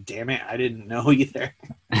me, and damn it, I didn't know either."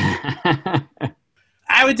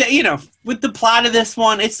 I would, with the plot of this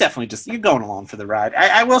one, it's definitely just, you're going along for the ride.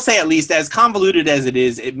 I will say, at least, as convoluted as it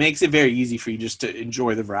is, it makes it very easy for you just to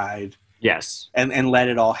enjoy the ride. Yes. And let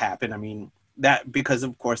it all happen. I mean, because,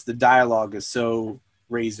 of course, the dialogue is so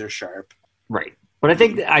razor sharp. Right. But I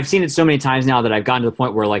think I've seen it so many times now that I've gotten to the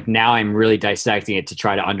point where, like, now I'm really dissecting it to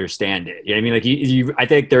try to understand it. You know what I mean? Like, I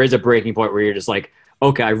think there is a breaking point where you're just like,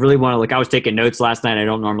 okay, I really want to, like, I was taking notes last night. I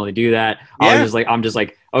don't normally do that. Yeah. I'm just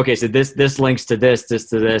like, okay, so this links to this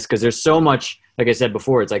to this. Cause there's so much, like I said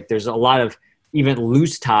before, it's like, there's a lot of even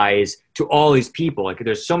loose ties to all these people. Like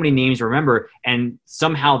there's so many names to remember, and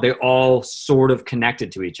somehow they're all sort of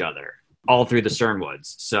connected to each other all through the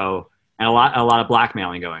Sternwoods. So, and a lot of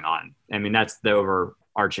blackmailing going on. I mean, that's the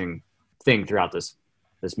overarching thing throughout this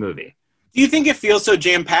movie. Do you think it feels so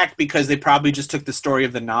jam-packed because they probably just took the story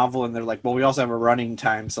of the novel and they're like, well, we also have a running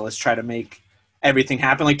time, so let's try to make everything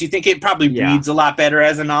happen? Like, do you think it probably reads a lot better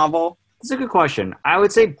as a novel? That's a good question. I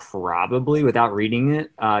would say probably without reading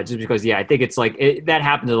it, just because, I think it's like that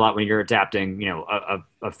happens a lot when you're adapting,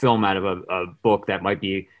 a film out of a book that might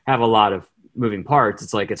have a lot of moving parts.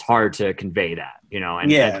 It's like it's hard to convey that,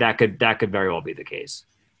 and that could very well be the case.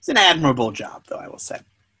 It's an admirable job, though, I will say.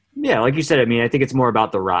 Yeah, like you said, I mean, I think it's more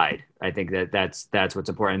about the ride. I think that's what's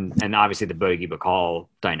important, and obviously the Bogey Bacall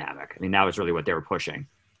dynamic. I mean, that was really what they were pushing.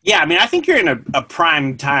 Yeah, I mean, I think you're in a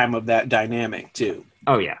prime time of that dynamic too.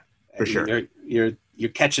 Oh yeah, for sure. You're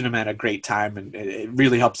catching them at a great time, and it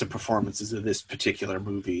really helps the performances of this particular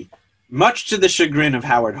movie. Much to the chagrin of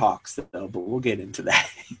Howard Hawks, though, but we'll get into that.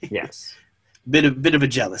 Yes, bit of a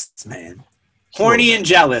jealous man, horny and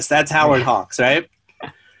jealous. That's Howard Hawks, right?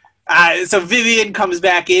 So Vivian comes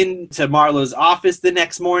back into Marlowe's office the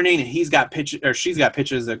next morning, and she's got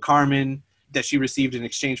pictures of Carmen that she received in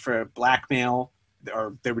exchange for a blackmail,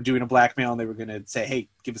 or they were doing a blackmail, and they were going to say, "Hey,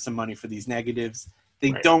 give us some money for these negatives."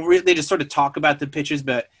 They they just sort of talk about the pictures,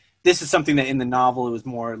 but this is something that in the novel it was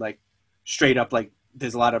more like straight up, like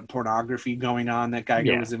there's a lot of pornography going on that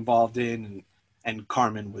Geiger was involved in, and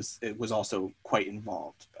Carmen was also quite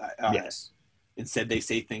involved. Yes. Instead, they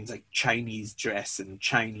say things like Chinese dress and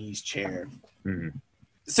Chinese chair. Mm-hmm.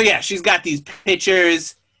 So yeah, she's got these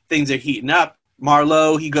pictures. Things are heating up.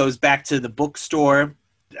 Marlowe, he goes back to the bookstore.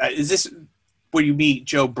 Is this where you meet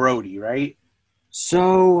Joe Brody, right?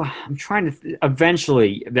 So I'm trying to.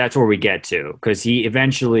 Eventually, that's where we get to, because he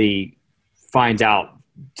eventually finds out.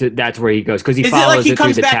 That's where he goes, because he Is it follows like he it through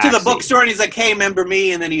comes the back taxi. to the bookstore and he's like, "Hey, remember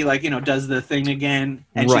me?" And then he like does the thing again,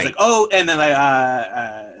 and she's Right. like, "Oh," and then like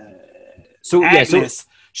So yeah, Agnes,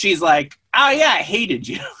 she's like, "Oh yeah, I hated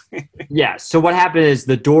you." Yeah. So what happened is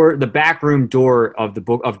the back room door of the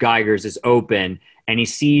book of Geiger's is open, and he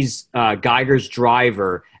sees Geiger's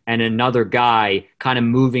driver and another guy kind of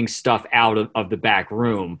moving stuff out of the back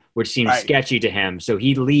room, which seems Right. sketchy to him. So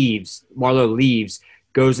he leaves. Marlowe leaves,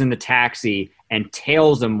 goes in the taxi, and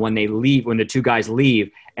tails them when they leave. When the two guys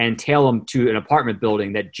leave, and tail them to an apartment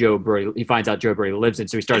building that Joe Brody. He finds out Joe Brody lives in,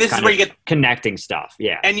 so he starts this is kind where of you get connecting stuff.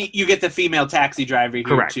 Yeah. and you get the female taxi driver here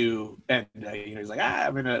Correct. too, and he's like,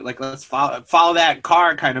 I'm gonna like let's follow that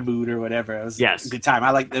car kind of mood or whatever. It was Yes. a good time. I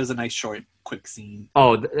like. It was a nice short, quick scene.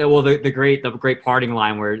 Oh well, the great parting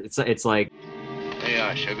line where it's like. Here you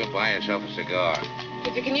are, sugar. Buy yourself a cigar.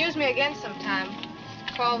 If you can use me again sometime,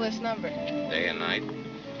 call this number. Day and night.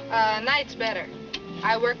 Night's better.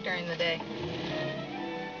 I work during the day.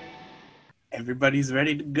 Everybody's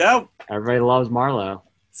ready to go. Everybody loves Marlowe.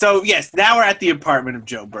 So yes, now we're at the apartment of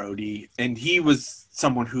Joe Brody, and he was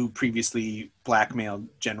someone who previously blackmailed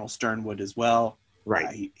General Sternwood as well.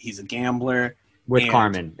 Right. He's a gambler. With and-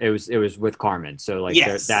 Carmen. It was with Carmen. So like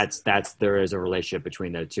Yes. there is a relationship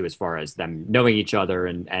between the two as far as them knowing each other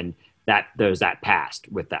and that there's that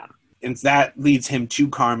past with them. And that leads him to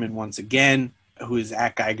Carmen once again, who is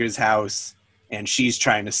at Geiger's house, and she's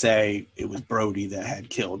trying to say it was Brody that had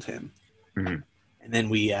killed him. Mhm. And then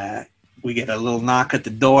we get a little knock at the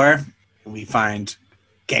door, and we find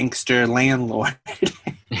gangster landlord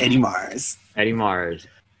Eddie Mars. Eddie Mars.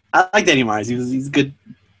 I liked Eddie Mars. He's a good,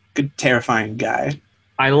 terrifying guy.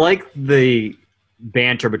 I like the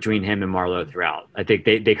banter between him and Marlowe throughout. I think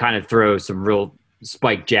they kind of throw some real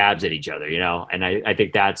spiked jabs at each other, and I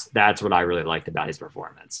think that's what I really liked about his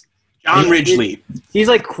performance. John Ridgely. He's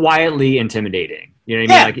like quietly intimidating. You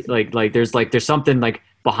know what I mean? Like there's something like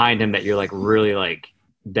behind him that you're like really like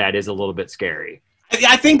that is a little bit scary.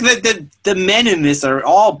 I think that the men in this are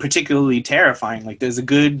all particularly terrifying. Like there's a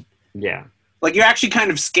good, Yeah. like you're actually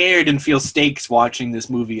kind of scared and feel stakes watching this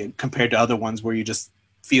movie compared to other ones where you just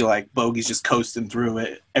feel like Bogey's just coasting through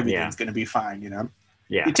it. Everything's going to be fine,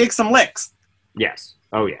 Yeah. He takes some licks. Yes.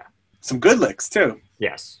 Oh yeah. Some good licks, too.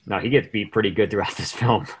 Yes. No, he gets beat pretty good throughout this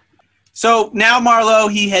film. So now Marlowe,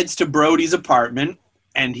 he heads to Brody's apartment,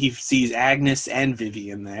 and he sees Agnes and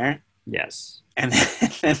Vivian there. Yes. And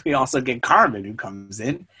then we also get Carmen, who comes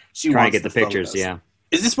in. She Trying to wants get the pictures, photos. yeah.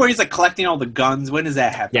 Is this where he's like collecting all the guns? When does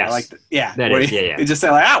that happen? Yes. I like yeah. That where is, he- yeah, yeah. He just say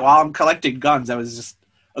like, while I'm collecting guns, that was just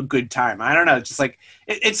a good time. I don't know. It's just like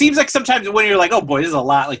it seems like sometimes when you're like, oh boy, this is a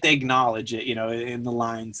lot. Like they acknowledge it, in the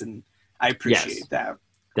lines, and I appreciate Yes. that.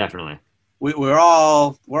 Definitely. We're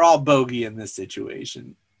all Bogey in this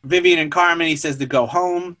situation. Vivian and Carmen, he says to go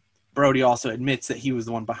home. Brody also admits that he was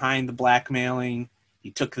the one behind the blackmailing. He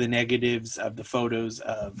took the negatives of the photos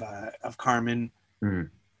of Carmen Mhm.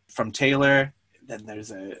 from Taylor. Then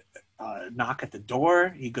there's a knock at the door.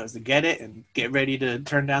 He goes to get it and get ready to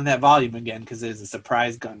turn down that volume again because there's a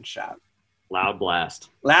surprise gunshot. Loud blast.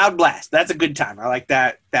 Loud blast. That's a good time. I like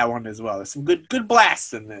that one as well. There's some good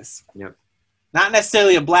blasts in this. Yep. Not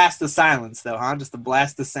necessarily a blast of silence, though, huh? Just a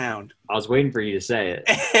blast of sound. I was waiting for you to say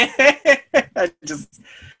it. I just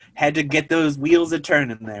had to get those wheels a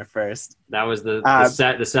turning there first. That was the Uh,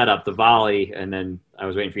 setup, the volley, and then I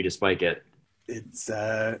was waiting for you to spike it. It's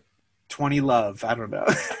 20 love. I don't know.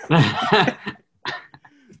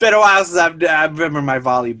 It's been a while since I remember my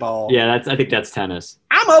volleyball. Yeah, I think that's tennis.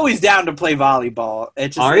 I'm always down to play volleyball. It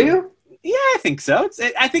just, Are you? Yeah, I think so.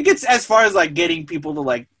 I think it's as far as like getting people to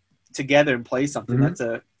like together and play something.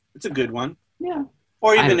 Mhm. It's a good one. Yeah.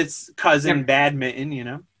 Or even I- it's cousin Yeah. badminton.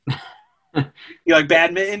 You like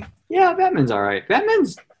badminton? Yeah, Batman's all right.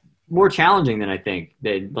 Batman's more challenging than I think.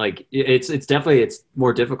 It's definitely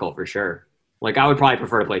more difficult for sure. Like I would probably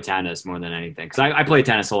prefer to play tennis more than anything because I played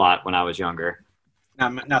tennis a lot when I was younger.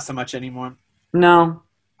 Not so much anymore. No,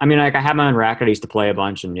 I mean like I had my own racket. I used to play a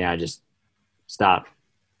bunch, and yeah, I just stopped.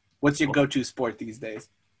 What's your go-to sport these days?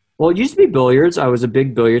 Well, it used to be billiards. I was a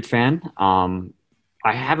big billiards fan.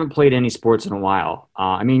 I haven't played any sports in a while.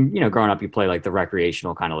 I mean, growing up, you play like the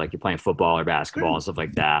recreational kind of like you're playing football or basketball and stuff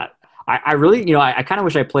like that. I really, I kind of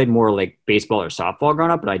wish I played more like baseball or softball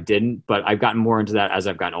growing up, but I didn't. But I've gotten more into that as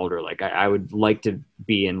I've gotten older. Like I would like to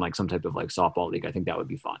be in like some type of like softball league. I think that would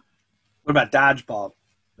be fun. What about dodgeball?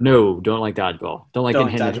 No, don't like dodgeball. Don't like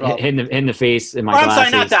Don't getting dodgeball. hit in the face in my I'm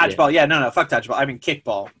glasses. sorry, not Yeah. dodgeball. Yeah, no, fuck dodgeball. I mean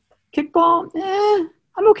kickball. Kickball?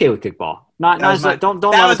 I'm okay with kickball. Not That was my, don't that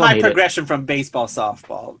let was us don't my hate progression from baseball,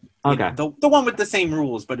 softball. You Okay. know, the one with the same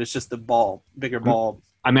rules, but it's just the ball, bigger ball. it.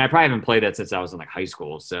 I mean, I probably haven't played that since I was in like high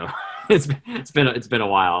school, so it's been a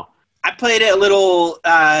while. I played it a little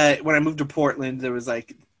when I moved to Portland. There was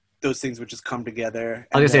like those things would just come together.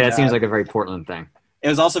 I was gonna say then, that seems like a very Portland thing. it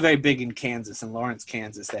was also very big in Kansas, in Lawrence,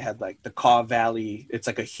 Kansas. They had like the Kaw Valley. It's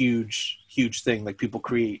like a huge thing. Like people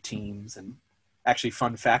create teams. And actually,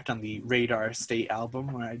 fun fact on the Radar State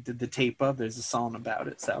album where I did the tape of, there's a song about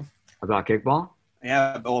it. So About kickball?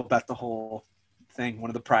 yeah, all about the whole thing. One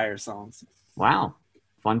of the prior songs. Wow.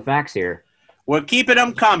 Fun facts here. We're keeping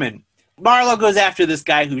them coming. Marlowe goes after this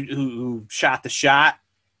guy who shot the shot,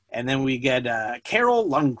 and then we get Carol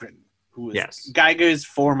Lundgren, who is Yes. Geiger's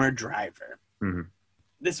former driver. Mhm.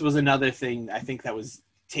 This was another thing I think that was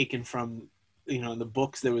taken from, in the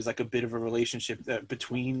books. There was like a bit of a relationship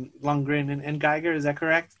between Lundgren and Geiger. Is that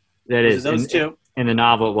correct? That Was is it those two? in the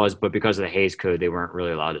novel it was, but because of the Hays Code, they weren't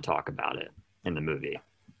really allowed to talk about it in the movie.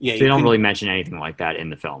 Yeah, So you they don't couldn't- really mention anything like that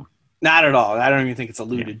in the film. Not at all. I don't even think it's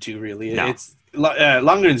alluded to really. No. It's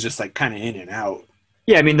Lundgren's just like kind of in and out.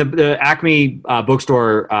 Yeah, I mean the Acme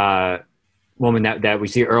bookstore woman that we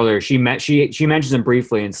see earlier, she mentions him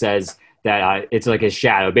briefly and says that it's like his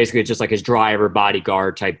shadow. Basically, it's just like his driver,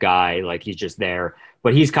 bodyguard type guy. Like he's just there,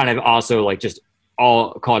 but he's kind of also like just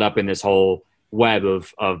all caught up in this whole web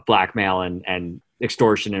of blackmail and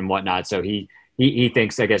extortion and whatnot. So he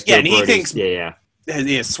thinks, I guess, Yeah, Joe and he Brody's- thinks- yeah,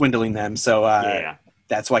 He is swindling them. So yeah.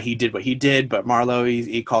 that's why he did what he did. But Marlowe,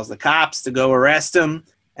 he calls the cops to go arrest him.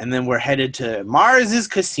 And then we're headed to Mars's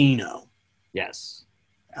casino, Yes.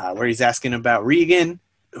 where he's asking about Regan,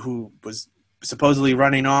 who was supposedly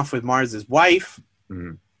running off with Mars's wife.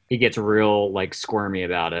 Mhm. He gets real like squirmy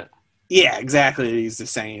about it. Yeah, exactly. He's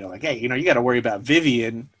just saying, like, hey, you got to worry about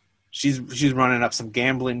Vivian. She's running up some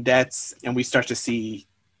gambling debts. And we start to see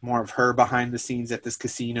more of her behind the scenes at this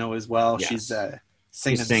casino as well. Yes. She's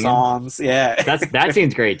singing singing? songs. Yeah. That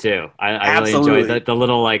scene's great too. I really Absolutely. enjoy the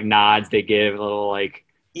little like nods they give, little like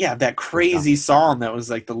Yeah, that crazy song that was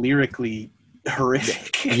like the lyrically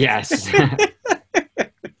horrific. yes.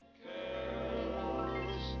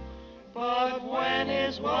 But when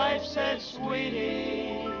his wife said,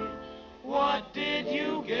 "Sweetie, what did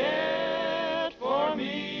you get for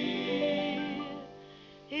me?"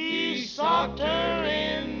 He socked her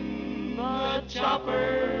in the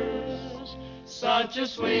choppers. Such a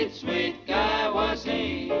sweet, sweet guy was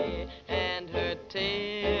he. And her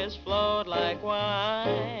tears flowed like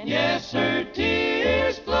wine. Yes, her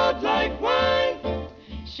tears flowed like wine.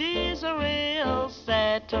 She's a real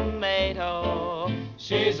sad tomato.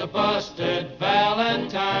 She's a busted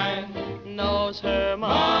Valentine. Knows her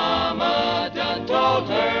Mama done told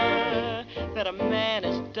her. that a man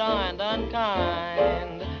is darned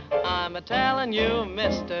unkind. I'm a telling you,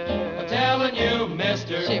 mister. I'm telling you,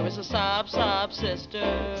 mister. She was a sob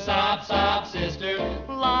sister. Sob sister.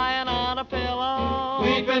 Lying on a pillow.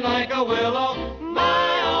 Weeping like a willow.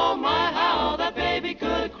 My, oh my, how that baby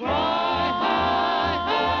could cry.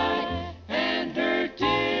 And her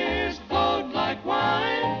tears flowed like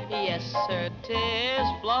wine. Yes, her tears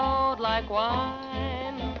flowed like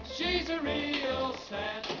wine. She's a real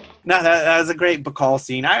sad. No, that was a great Bacall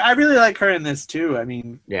scene. I really like her in this too. I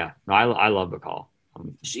mean, Yeah. No, I love Bacall.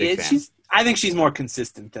 I'm a big fan. I think she's more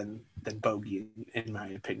consistent than Bogey, in my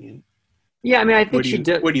opinion. Yeah, I mean I think What do she you,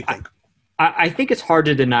 did what do you think? I think it's hard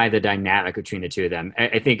to deny the dynamic between the two of them.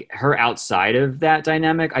 I think her outside of that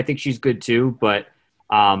dynamic, I think she's good too, but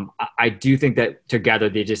I do think that together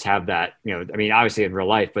they just have that, I mean, obviously in real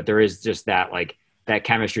life, but there is just that like that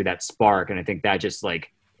chemistry, that spark, and I think that just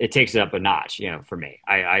like it takes it up a notch, for me.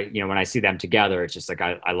 I when I see them together, it's just like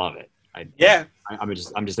I love it.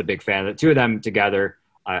 I'm just a big fan. The two of them together,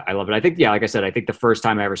 I love it. I think, yeah, like I said, I think the first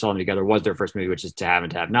time I ever saw them together was their first movie, which is To Have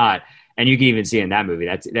and To Have Not, and you can even see in that movie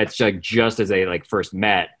that's like just as they like first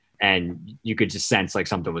met, and you could just sense like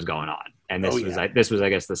something was going on. And this was I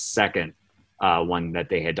guess the second one that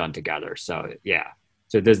they had done together. So yeah,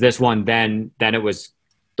 so there's this one, then it was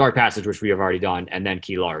Dark Passage, which we have already done, and then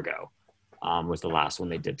Key Largo was the last one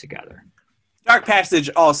they did together. Dark Passage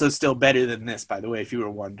also still better than this, by the way, if you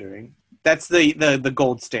were wondering. That's the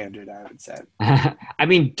gold standard, I would say. I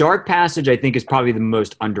mean, Dark Passage, I think, is probably the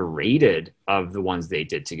most underrated of the ones they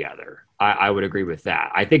did together. I would agree with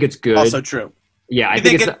that. I think it's good. Also true. Yeah,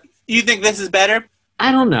 You think this is better?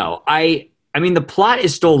 I don't know. I mean, the plot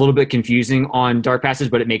is still a little bit confusing on Dark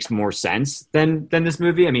Passage, but it makes more sense than this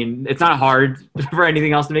movie. I mean, it's not hard for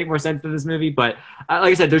anything else to make more sense than this movie, but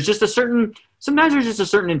like I said, there's just a certain sometimes there's just a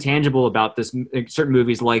certain intangible about this certain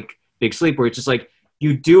movies like Big Sleep where it's just like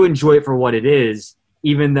you do enjoy it for what it is,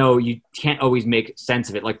 even though you can't always make sense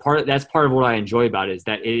of it. Like that's part of what I enjoy about it is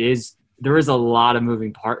that there are a lot of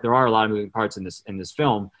moving parts in this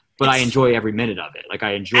film, but I enjoy every minute of it. Like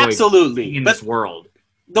I enjoy absolutely being in this world.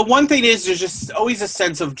 The one thing is there's just always a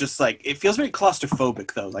sense of just like it feels very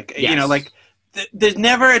claustrophobic though. Like Yes. you know, like there's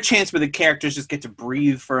never a chance where the characters just get to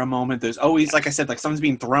breathe for a moment. There's always, like I said, like someone's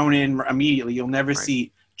being thrown in immediately. You'll never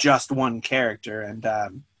see just one character, and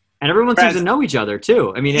everyone seems to know each other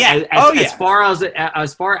too. I mean, as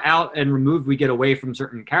far out and removed we get away from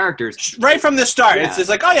certain characters, right from the start, it's just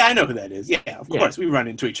like, oh yeah, I know who that is. Yeah, of course, we run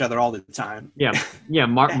into each other all the time. Yeah.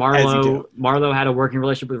 Marlo had a working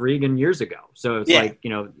relationship with Regan years ago, so it's like, you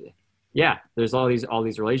know, there's all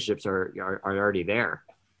these relationships are already there.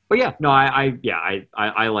 But yeah, no,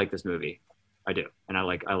 I like this movie, I do, and I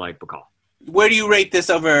like Bacall. Where do you rate this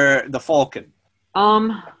over The Falcon?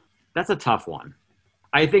 That's a tough one.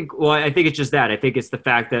 I think it's just that. I think it's the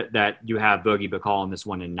fact that you have Bogey Bacall in this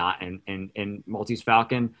one and not in Maltese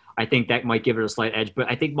Falcon. I think that might give it a slight edge,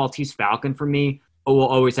 but I think Maltese Falcon for me will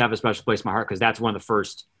always have a special place in my heart because that's one of the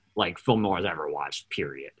first like film noirs I ever watched,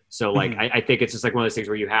 period. So like I think it's just like one of those things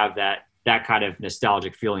where you have that kind of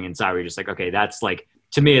nostalgic feeling inside where you're just like, okay, that's like,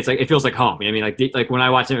 to me, it's like, it feels like home. You know what I mean? Like when I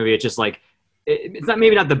watch the movie, it's just like, it's not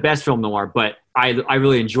maybe not the best film noir, but I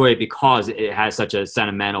really enjoy it because it has such a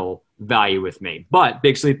sentimental value with me. But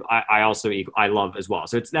Big Sleep, I also love as well.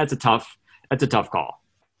 So that's a tough call.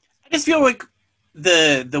 I just feel like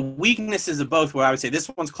the weaknesses of both, where I would say this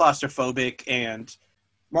one's claustrophobic and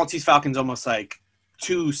Maltese Falcon's almost like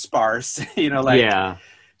too sparse. You know, like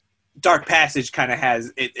Dark Passage kind of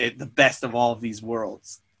has it the best of all of these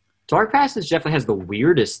worlds. Dark Passage definitely has the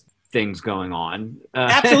weirdest things going on.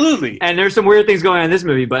 Absolutely. And there's some weird things going on in this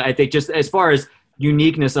movie, but I think just as far as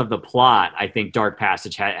uniqueness of the plot, I think Dark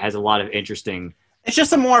Passage has a lot of interesting... It's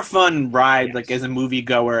just a more fun ride, like as a movie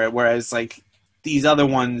goer, whereas like these other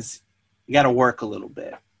ones, you got to work a little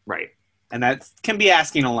bit. Right. And that can be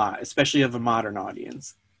asking a lot, especially of a modern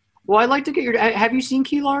audience. Well, I'd like to get have you seen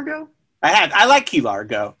Key Largo? I have. I like Key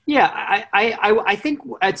Largo. Yeah, I think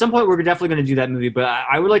at some point we're definitely going to do that movie, but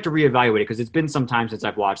I would like to reevaluate it because it's been some time since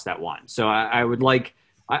I've watched that one. So I would like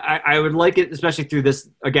it, especially through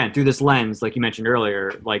this lens, like you mentioned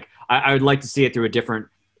earlier. Like I would like to see it through a different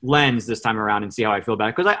lens this time around and see how I feel about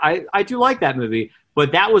it because I do like that movie,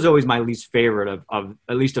 but that was always my least favorite of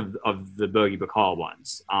at least of the Bogey Bacall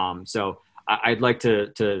ones. So I'd like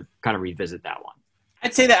to kind of revisit that one.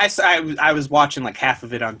 I'd say that I was watching like half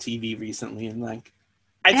of it on TV recently, and like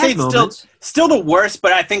I'd say it's still the worst,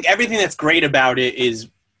 but I think everything that's great about it is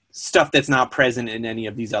stuff that's not present in any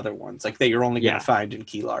of these other ones, like that you're only going to find in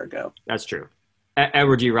Key Largo. That's true.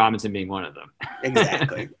 Edward G. Robinson being one of them.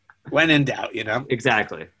 Exactly. When in doubt, you know.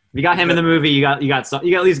 Exactly. If you got him in the movie, you at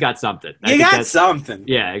least got something. You got something.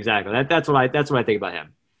 Yeah, exactly. That's what I think about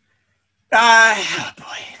him. Oh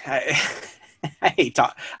boy. I hate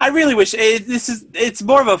talk. I really wish it's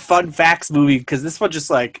more of a fun facts movie because this one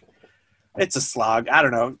just like it's a slog. I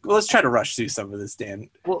don't know. Well, let's try to rush through some of this, Dan.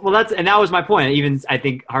 Well, that was my point. Even I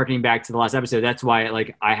think harkening back to the last episode, that's why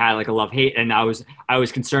like I had like a love hate, and I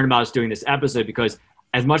was concerned about us doing this episode because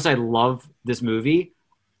as much as I love this movie,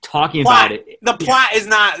 talking about it, the plot is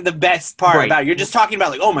not the best part about it. You're just talking about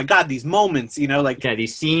like, oh my god, these moments, you know, like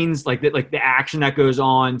these scenes, like the action that goes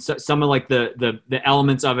on. So, some of like the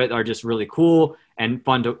elements of it are just really cool and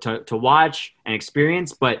fun to watch and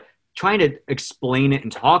experience. But trying to explain it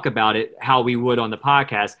and talk about it how we would on the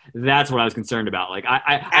podcast, that's what I was concerned about. Like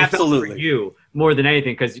I absolutely felt for you more than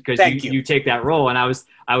anything because you take that role, and I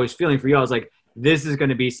was feeling for you. I was like, this is going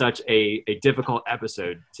to be such a difficult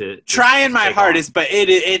episode to trying my hardest, but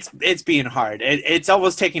it's being hard. It's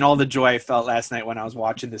almost taking all the joy I felt last night when I was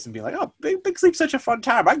watching this and being like, oh, Big Sleep's such a fun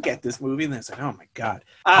time. I get this movie, and then it's like, oh my god.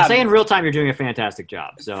 I'll say in real time, you're doing a fantastic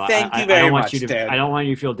job. So thank you very much, Dan. I don't want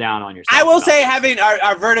you to feel down on yourself. I will say, having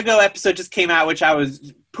our Vertigo episode just came out, which I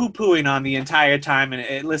was poo-pooing on the entire time,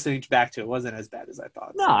 and listening back to it wasn't as bad as I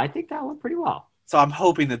thought. No, I think that went pretty well. So I'm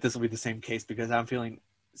hoping that this will be the same case because I'm feeling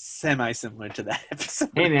semi-similar to that episode,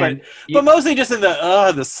 hey man, but mostly just in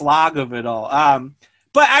the slog of it all.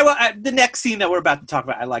 But the next scene that we're about to talk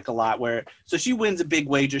about, I like a lot. So she wins a big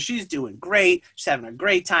wager. She's doing great. She's having a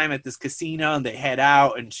great time at this casino, and they head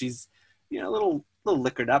out, and she's, you know, a little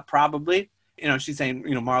liquored up probably. You know, she's saying,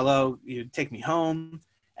 you know, Marlo, you take me home.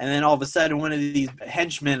 And then all of a sudden, one of these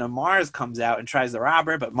henchmen of Mars comes out and tries to rob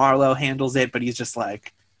her, but Marlo handles it. But he's just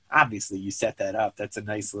like, obviously, you set that up. That's a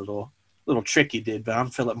nice little trick you did, but I'm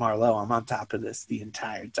Philip Marlowe. I'm on top of this the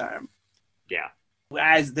entire time. Yeah.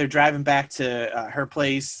 As they're driving back to her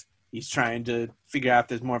place, he's trying to figure out if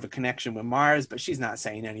there's more of a connection with Mars, but she's not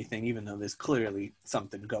saying anything, even though there's clearly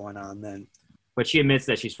something going on then. But she admits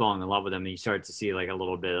that she's falling in love with him, and you start to see like a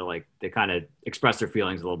little bit of like they kind of express their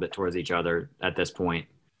feelings a little bit towards each other at this point.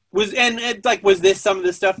 Was this some of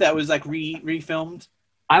the stuff that was like refilmed?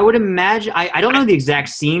 I would imagine. I don't know the exact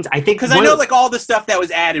scenes. I think because I know like all the stuff that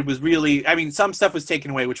was added was really. I mean, some stuff was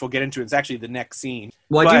taken away, which we'll get into. It's actually the next scene.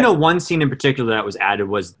 Well, I do know one scene in particular that was added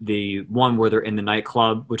was the one where they're in the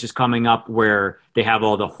nightclub, which is coming up, where they have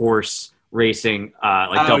all the horse racing,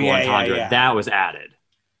 like double entendre. Yeah. That was added.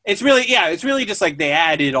 It's really just like they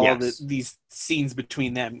added all these scenes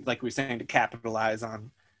between them, like we were saying, to capitalize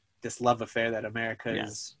on this love affair that America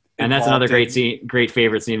is. And that's another great scene, great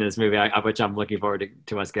favorite scene in this movie, which I'm looking forward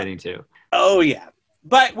to us getting to. Oh yeah,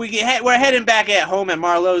 but we're heading back at home at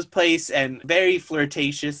Marlowe's place, and very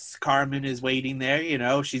flirtatious Carmen is waiting there. You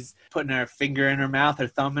know, she's putting her finger in her mouth, her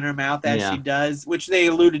thumb in her mouth as she does, which they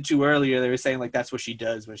alluded to earlier. They were saying like that's what she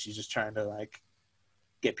does when she's just trying to like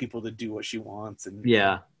get people to do what she wants and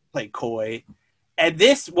play coy. And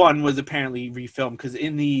this one was apparently refilmed because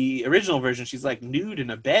in the original version, she's like nude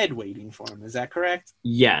in a bed waiting for him. Is that correct?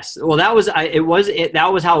 Yes. Well, that was how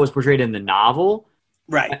it was portrayed in the novel,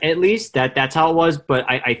 right? At least that's how it was. But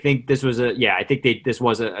I think this was this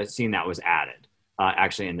was a scene that was added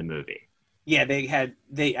actually in the movie. Yeah,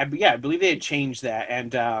 I believe they had changed that,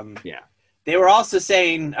 and they were also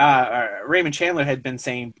saying Raymond Chandler had been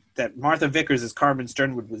saying that Martha Vickers as Carmen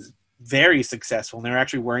Sternwood was very successful, and they were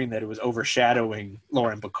actually worrying that it was overshadowing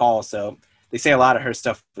Lauren Bacall. So they say a lot of her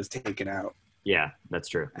stuff was taken out. Yeah, that's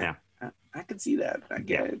true. Yeah, I can see that. I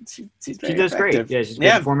get it. She does effective. Great. Yeah, she's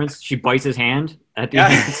good performance. She bites his hand at the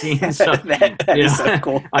end of the scene. So, that is so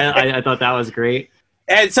cool. I thought that was great.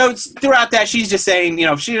 And so throughout that, she's just saying, you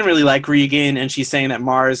know, she didn't really like Regan, and she's saying that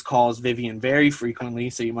Mars calls Vivian very frequently,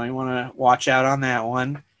 so you might want to watch out on that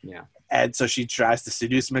one. Yeah. And so she tries to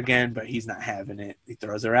seduce him again, but he's not having it. He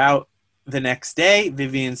throws her out. The next day,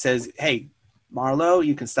 Vivian says, hey, Marlowe,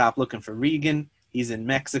 you can stop looking for Regan. He's in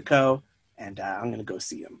Mexico, and I'm going to go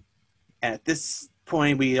see him. And at this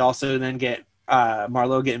point, we also then get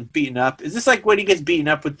Marlowe getting beaten up. Is this like when he gets beaten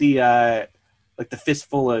up with the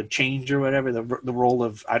fistful of change or whatever, the roll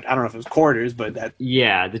of, I don't know if it was quarters, but that.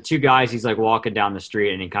 Yeah, the two guys, he's like walking down the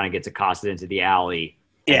street, and he kind of gets accosted into the alley.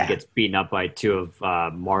 And gets beaten up by two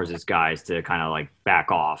of Mars's guys to kind of like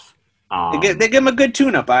back off. They give him a good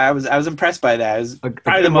tune-up. I was impressed by that. It was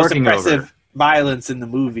probably the most impressive violence in the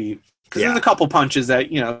movie. Because there's a couple punches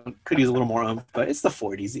that, you know, could use a little more oomph, but it's the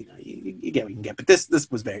 40s. You know, you get what you can get. But this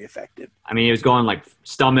was very effective. I mean, he was going like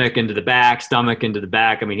stomach into the back.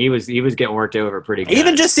 I mean, he was getting worked over pretty good.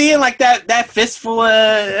 Even just seeing like that fistful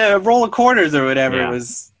roll of quarters or whatever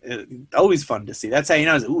was always fun to see. That's how you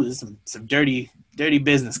know, there's some dirty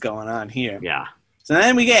business going on here. Yeah. So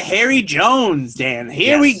then we get Harry Jones, Dan.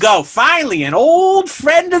 Here we go. Finally, an old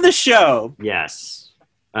friend of the show. Yes.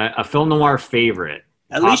 A film noir favorite.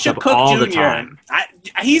 Alicia Cook Jr.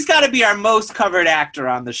 He's got to be our most covered actor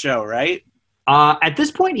on the show, right? At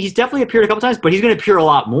this point, he's definitely appeared a couple times, but he's going to appear a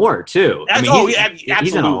lot more, too. Absolutely.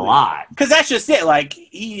 He's in a lot. Because that's just it. Like,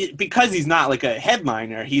 because he's not like a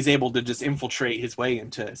headliner, he's able to just infiltrate his way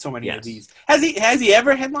into so many of these. Has he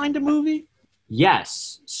ever headlined a movie?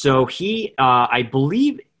 Yes. So he, I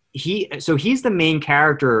believe he's the main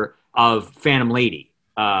character of Phantom Lady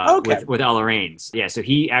with Ella Raines. Yeah. So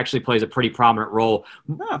he actually plays a pretty prominent role,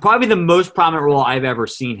 probably the most prominent role I've ever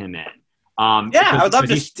seen him in. I would love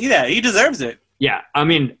to see that. He deserves it. Yeah. I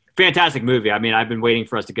mean, fantastic movie. I mean, I've been waiting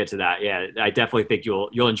for us to get to that. Yeah. I definitely think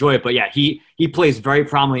you'll enjoy it. But yeah, he plays very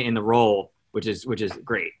prominently in the role, which is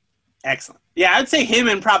great. Excellent. Yeah. I'd say him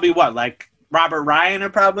and probably like Robert Ryan are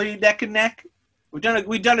probably neck and neck.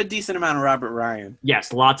 We've done a decent amount of Robert Ryan.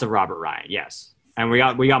 Yes, lots of Robert Ryan. Yes, and we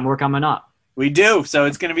got more coming up. We do. So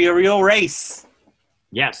it's going to be a real race.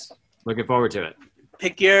 Yes, looking forward to it.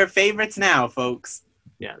 Pick your favorites now, folks.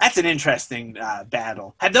 Yeah, that's an interesting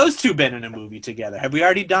battle. Have those two been in a movie together? Have we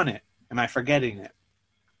already done it? Am I forgetting it?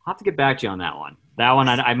 I'll have to get back to you on that one. That one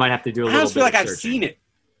I might have to do a little bit. I just feel like I've seen it.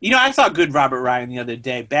 You know, I saw good Robert Ryan the other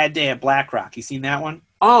day. Bad Day at Black Rock. You seen that one?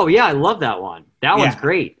 Oh, yeah, I love that one. That one's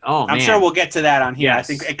great. Oh, man. I'm sure we'll get to that on here. Yes. I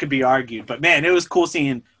think it could be argued. But, man, it was cool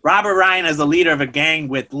seeing Robert Ryan as the leader of a gang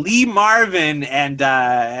with Lee Marvin and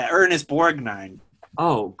Ernest Borgnine.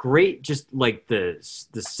 Oh, great. Just, like, the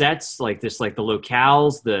sets, like this, like the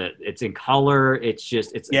locales, it's in color. It's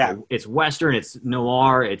just, it's Western. It's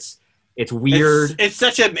noir. It's weird. It's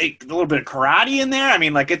such a little bit of karate in there. I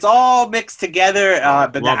mean, like, it's all mixed together.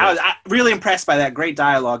 But I was really impressed by that great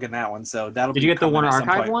dialogue in that one. So that'll. Did you get the Warner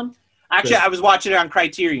Archive one? Actually, I was watching it on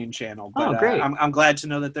Criterion Channel, but great. I'm glad to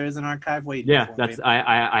know that there is an archive waiting. Yeah, for that's me.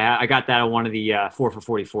 I got that on one of the 4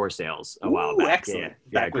 for $44 sales a while Ooh, back. excellent.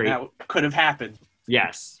 Yeah, Back when great. that could have happened.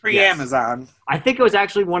 Yes. Pre-Amazon. I think it was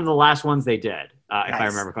actually one of the last ones they did, if I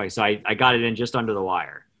Nice. remember correctly. So I got it in just under the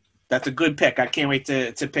wire. That's a good pick. I can't wait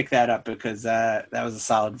to pick that up because that was a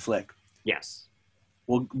solid flick. Yes.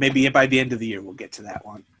 We'll maybe by the end of the year we'll get to that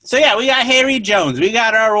one. So yeah, we got Harry Jones. We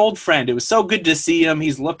got our old friend. It was so good to see him.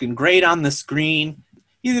 He's looking great on the screen.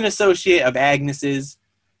 He's an associate of Agnes's.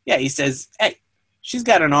 Yeah, he says, "Hey, she's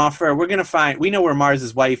got an offer. We know where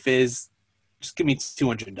Mars's wife is. Just give me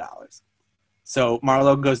 $200." So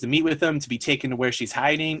Marlowe goes to meet with him to be taken to where she's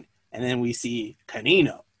hiding, and then we see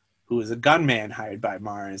Canino, who is a gunman hired by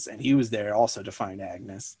Mars, and he was there also to find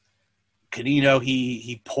Agnes. Canino,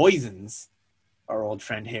 he poisons our old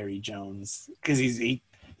friend Harry Jones because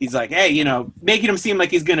he's like, hey, making him seem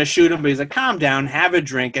like he's gonna shoot him, but he's like, calm down, have a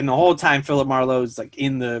drink. And the whole time Philip Marlowe's like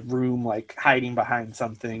in the room, like hiding behind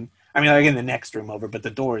something. I mean, like in the next room over, but the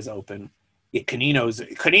door is open. Yeah,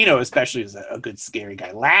 Canino especially is a good scary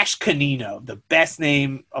guy. Lash Canino, the best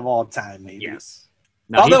name of all time, maybe. Yes.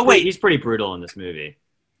 No, Although he's pretty brutal in this movie.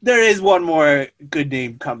 There is one more good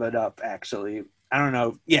name coming up, actually. I don't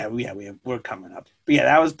know. Yeah, we're coming up. But yeah,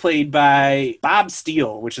 that was played by Bob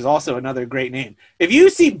Steele, which is also another great name. If you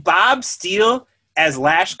see Bob Steele as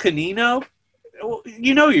Lash Canino,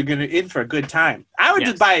 you know you're gonna in for a good time. I would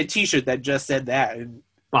just buy a T-shirt that just said that. And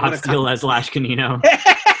Bob Steele as Lash Canino.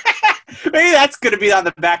 Maybe that's gonna be on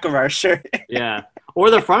the back of our shirt. Yeah. Or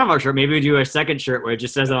the front of our shirt. Maybe we do a second shirt where it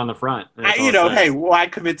just says it on the front. Hey, why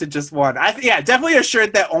commit to just one? Definitely a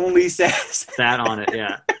shirt that only says that on it.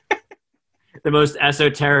 Yeah, the most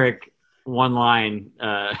esoteric one-line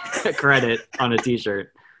credit on a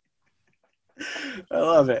T-shirt. I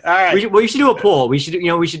love it. All right, we should do a poll. We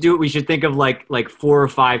should think of like 4 or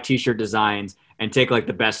 5 T-shirt designs and take like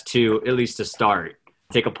the best 2 at least to start.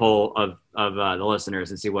 Take a poll of the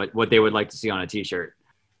listeners and see what they would like to see on a T-shirt.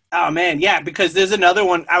 Oh man, yeah, because there's another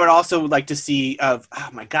one I would also like to see of. Oh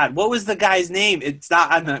my God, what was the guy's name? It's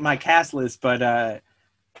not on my cast list, but at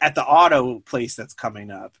the auto place that's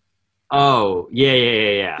coming up. Oh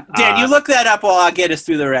yeah. Dan, you look that up while I'll get us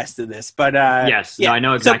through the rest of this. But yes, yeah. No, I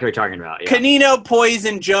know exactly what you're talking about. Yeah. Canino,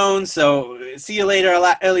 Poison, Jones. So see you later,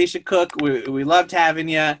 Alicia Cook. We loved having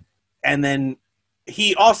you. And then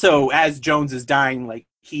he also, as Jones is dying, like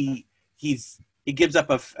he gives up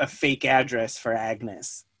a fake address for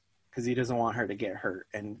Agnes, because he doesn't want her to get hurt.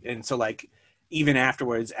 And so, like, even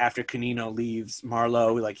afterwards, after Canino leaves,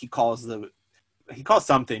 Marlowe, like, he calls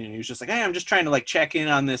something, and he was just like, hey, I'm just trying to, like, check in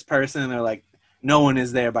on this person. And they're like, no one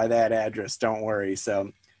is there by that address. Don't worry.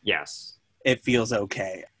 So yes, it feels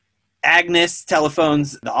okay. Agnes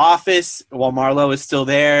telephones the office while Marlowe is still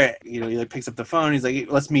there. He like picks up the phone. He's like,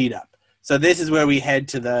 let's meet up. So this is where we head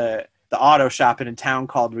to the auto shop in a town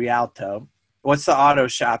called Rialto. What's the auto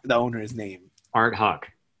shop? The owner's name? Art Huck.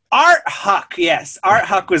 Art Huck, yes. Art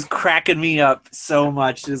Huck was cracking me up so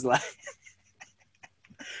much. Just like,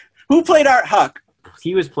 who played Art Huck?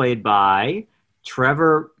 He was played by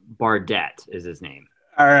Trevor Bardet is his name.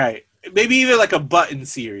 All right. Maybe even like a Button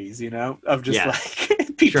series, of just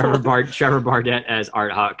like people. Trevor Bardet as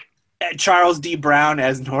Art Huck. Charles D. Brown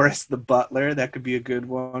as Norris the Butler. That could be a good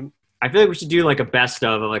one. I feel like we should do like a best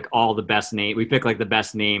of like all the best names. We pick like the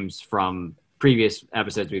best names from previous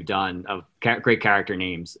episodes we've done of great character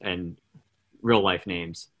names and real life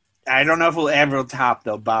names. I don't know if we'll ever top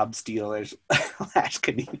though Bob Steele or Lash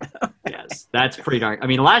Canino. Yes, that's pretty darn. I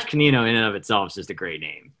mean, Lash Canino in and of itself is just a great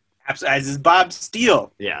name. Absolutely, as is Bob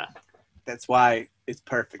Steele. Yeah, that's why it's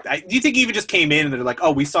perfect. Do you think he even just came in and they're like,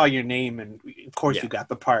 "Oh, we saw your name, and of course you got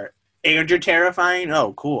the part." And you're terrifying.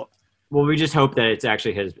 Oh, cool. Well, we just hope that it's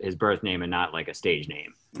actually his birth name and not like a stage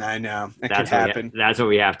name. I know. That could happen. That's what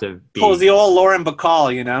we have to be. Pulls the old Lauren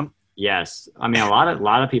Bacall, Yes. I mean, a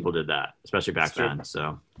lot of people did that, especially back then.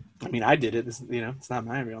 So. I mean, I did it. It's not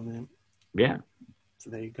my real name. Yeah. So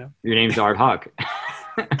there you go. Your name's Art Huck.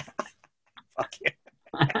 Fuck you.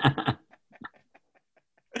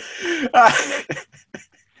 I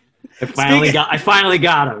finally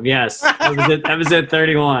got him. Yes. Episode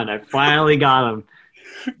 31. I finally got him.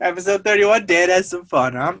 Episode 31, Dan has some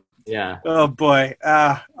fun, huh? Yeah. Oh, boy.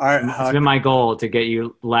 Art Huck. It's been my goal to get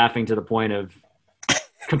you laughing to the point of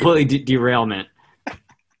completely derailment.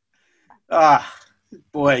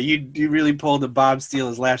 Boy, you really pulled the Bob Steele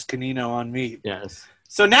as Lash Canino on me. Yes.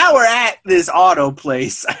 So now we're at this auto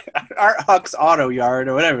place, Art Huck's Auto Yard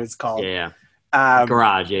or whatever it's called. Yeah.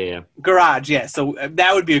 Garage, yeah. Garage, yeah. So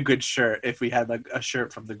that would be a good shirt if we had like a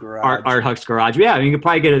shirt from the garage. Art Huck's Garage. Yeah, I mean, you could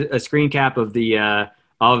probably get a screen cap of the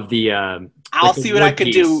of the. I'll like the see what I wood can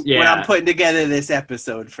piece. do when Yeah. I'm putting together this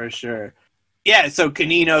episode for sure. Yeah, so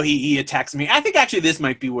Canino he attacks me. I think actually this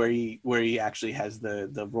might be where he actually has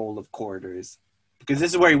the role of Quarters, because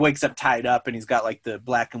this is where he wakes up tied up and he's got like the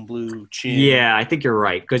black and blue chin. Yeah, I think you're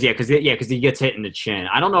right. Because he gets hit in the chin.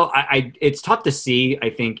 I don't know. It's tough to see.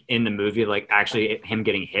 I think in the movie, like actually him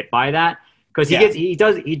getting hit by that, because he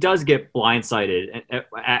does get blindsided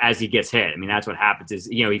as he gets hit. I mean, that's what happens. Is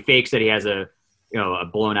he fakes that he has a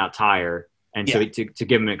blown out tire, and so to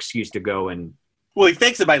give him an excuse to go and. Well, he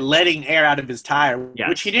fakes it by letting air out of his tire, Yes.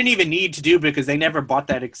 which he didn't even need to do because they never bought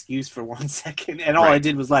that excuse for 1 second, and all I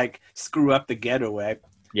did was like screw up the getaway.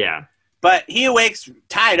 Yeah. But he awakes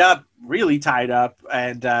tied up, really tied up,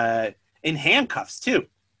 and in handcuffs too.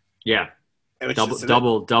 Yeah. Which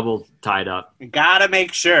Double tied up. Gotta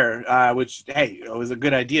make sure, which, hey, it was a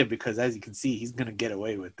good idea because as you can see, he's going to get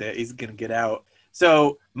away with it. He's going to get out.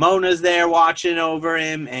 So Mona's there watching over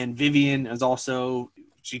him, and Vivian is also,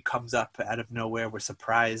 she comes up out of nowhere. We're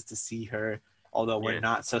surprised to see her, although we're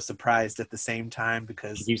not so surprised at the same time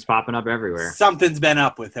because She keeps popping up everywhere. something's been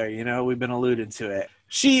up with her, we've been alluding to it.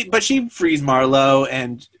 She frees Marlowe,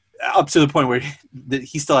 and up to the point where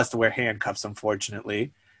he still has to wear handcuffs,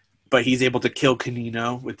 unfortunately. But he's able to kill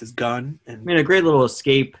Canino with his gun. I mean, a great little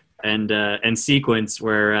escape and sequence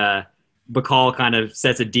where Bacall kind of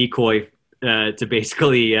sets a decoy to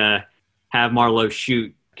basically have Marlowe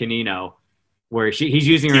shoot Canino, where he's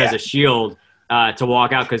using her as a shield to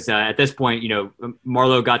walk out because at this point,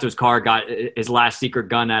 Marlowe got to his car, got his last secret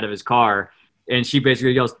gun out of his car, and she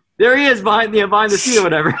basically yells, "There he is behind the seat," or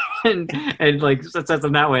whatever, and like sets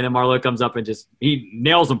him that way. And then Marlowe comes up and he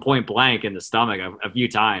nails him point blank in the stomach a few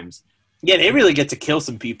times. Yeah, they really get to kill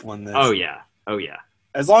some people in this. Oh yeah.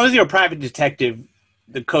 As long as you're a private detective,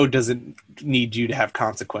 the code doesn't need you to have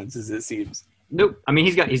consequences, it seems. Nope. I mean,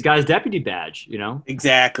 he's got his deputy badge.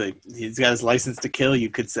 Exactly. He's got his license to kill, you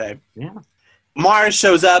could say. Yeah. Mars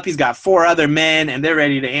shows up. He's got 4 other men, and they're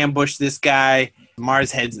ready to ambush this guy.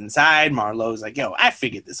 Mars heads inside. Marlowe's like, "Yo, I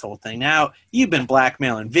figured this whole thing out. You've been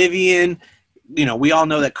blackmailing Vivian. We all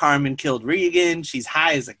know that Carmen killed Regan. She's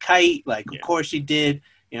high as a kite. Of course she did.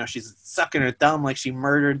 She's sucking her thumb like she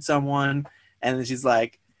murdered someone." And then she's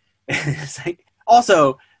like, it's like,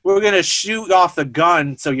 "Also, we're going to shoot off the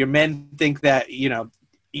gun so your men think that,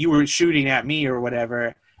 you were shooting at me or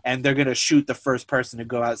whatever, and they're going to shoot the first person to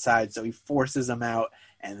go outside." So he forces them out,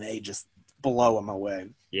 and they just blow him away.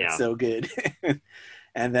 Yeah. So good.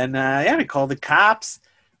 And then, we call the cops.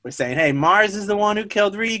 We're saying, "Hey, Mars is the one who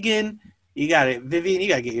killed Regan. You got it, Vivian. You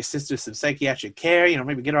got to get your sister some psychiatric care.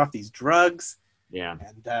 Maybe get her off these drugs." Yeah.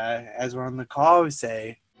 And as we're on the call, we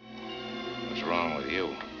say, What's wrong with you?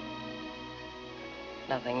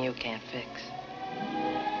 Nothing you can't fix.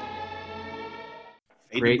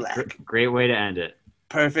 Fade to black. Great way to end it.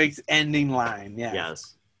 Perfect ending line. Yeah.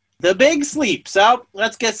 Yes. The Big Sleep. So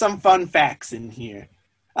let's get some fun facts in here.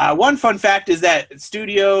 One fun fact is that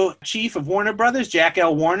studio chief of Warner Brothers, Jack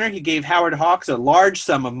L. Warner, he gave Howard Hawks a large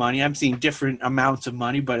sum of money. I've seen different amounts of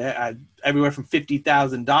money, but everywhere from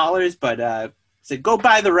 $50,000. But said, "Go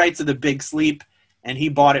buy the rights of The Big Sleep." And he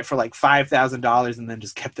bought it for like $5,000 and then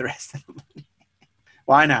just kept the rest of the money.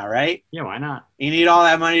 Why not, right? Yeah, why not? You need all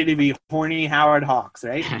that money to be horny Howard Hawks,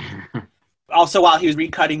 right? Also, while he was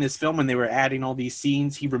recutting this film and they were adding all these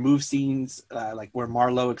scenes, he removed scenes like where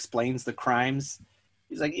Marlowe explains the crimes.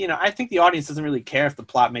 He's like, I think the audience doesn't really care if the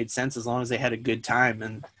plot made sense as long as they had a good time.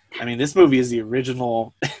 And I mean, this movie is the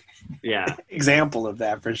original example of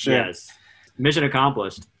that for sure. Yes. Mission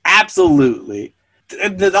accomplished. Absolutely.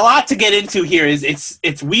 There's a lot to get into here.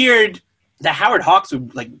 It's weird that Howard Hawks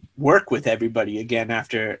would work with everybody again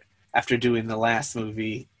after doing the last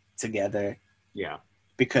movie together. Yeah.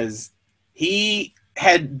 Because he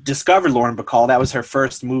had discovered Lauren Bacall. That was her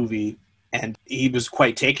first movie, and he was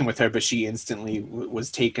quite taken with her, but she instantly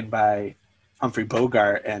was taken by Humphrey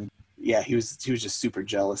Bogart. And yeah, he was just super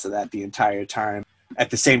jealous of that the entire time. At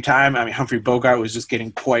the same time, I mean, Humphrey Bogart was just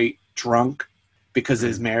getting quite drunk because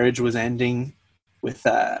his marriage was ending with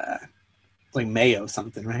Mayo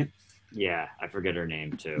something, right? Yeah, I forget her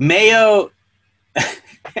name too. Mayo.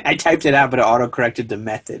 I typed it out, but it auto-corrected to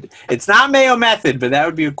Method. It's not Mayo Method, but that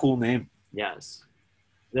would be a cool name. Yes,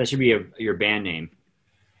 that should be your band name.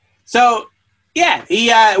 So, yeah,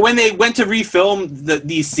 he when they went to refilm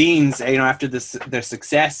these scenes, after their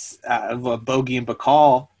success of Bogey and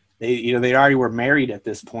Bacall, they already were married at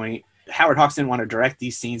this point. Howard Hawks didn't want to direct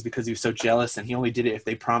these scenes because he was so jealous, and he only did it if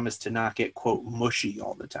they promised to not get, quote, mushy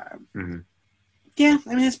all the time. Mm-hmm. Yeah, I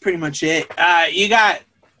mean, that's pretty much it. You got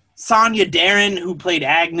Sonia Darren, who played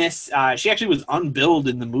Agnes. She actually was unbilled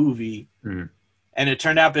in the movie, mm-hmm. and it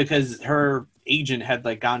turned out because her agent had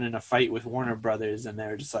like gotten in a fight with Warner Brothers, and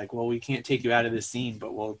they're just like, well, we can't take you out of the scene,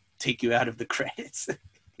 but we'll take you out of the credits.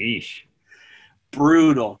 Eesh.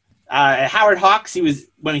 Brutal. Howard Hawks,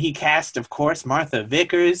 when he cast, of course, Martha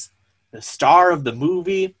Vickers, the star of the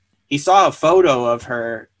movie. He saw a photo of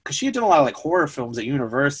her because she had done a lot of like horror films at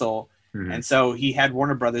Universal, and so he had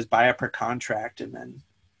Warner Brothers buy up her contract, and then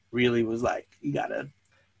really was like, you gotta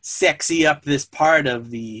sexy up this part of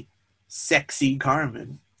the sexy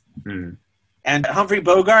Carmen. And Humphrey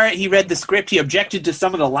Bogart, he read the script. He objected to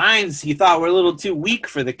some of the lines he thought were a little too weak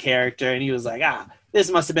for the character, and he was like, this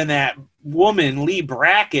must have been that woman, Lee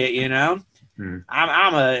Brackett, you know?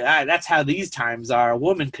 That's how these times are. A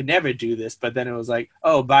woman could never do this. But then it was like,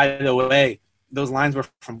 oh, by the way, those lines were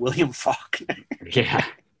from William Faulkner. Yeah,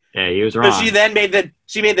 he was wrong. But she then made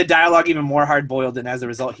the dialogue even more hard-boiled, and as a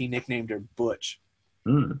result, he nicknamed her Butch.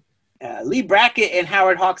 Lee Brackett and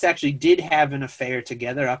Howard Hawks actually did have an affair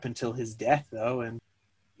together up until his death, though, and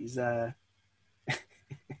he's he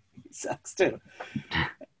sucks too.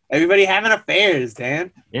 Everybody having affairs,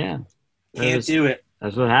 Dan. Yeah, can't do it.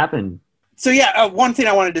 That's what happened. So yeah, one thing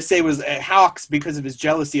I wanted to say was Hawks, because of his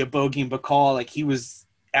jealousy of Bogey and Bacall, like he was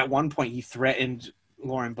at one point he threatened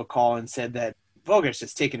Lauren Bacall and said that Bogart's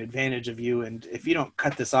just taking advantage of you, and if you don't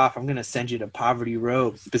cut this off, I'm going to send you to Poverty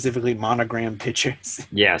Row, specifically Monogram Pictures.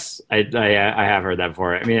 Yes, I have heard that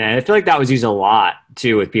before. I mean, I feel like that was used a lot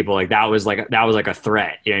too with people. Like that was like a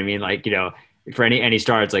threat. You know what I mean? Like, you know, for any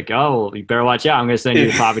star, it's like, oh, you better watch out. I'm going to send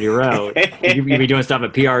you to Poverty Row. You'd be doing stuff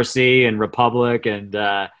at PRC and Republic and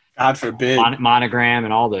God forbid Monogram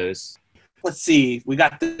and all those. Let's see. We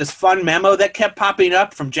got this fun memo that kept popping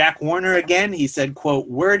up from Jack Warner again. He said, quote,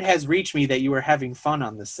 "Word has reached me that you were having fun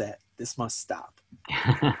on the set. This must stop."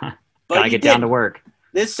 Gotta get down to work.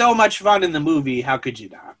 There's so much fun in the movie. How could you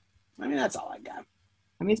not? I mean, that's all I got.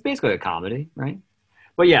 I mean, it's basically a comedy, right?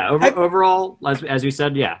 But yeah, overall, as we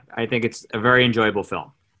said, yeah, I think it's a very enjoyable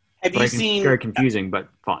film. Have you seen? Very confusing, but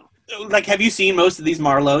fun. Like, have you seen most of these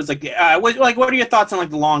Marlows? What are your thoughts on like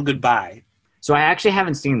The Long Goodbye? So I actually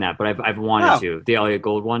haven't seen that, but I've wanted to. The Elliot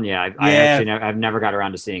Gould one, I've never got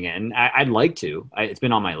around to seeing it, and I'd like to. It's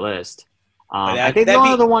been on my list. I think the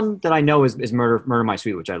only other one that I know is Murder My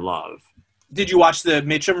Sweet, which I love. Did you watch the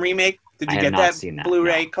Mitchum remake? Did you get that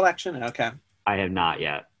Blu-ray collection? Okay. I have not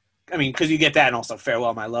yet. I mean, because you get that and also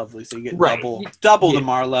Farewell My Lovely, so you get double the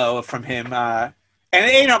Marlowe from him. And,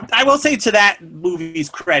 you know, I will say to that movie's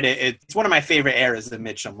credit, it's one of my favorite eras of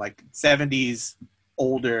Mitchum, like 70s,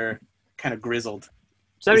 older, kind of grizzled.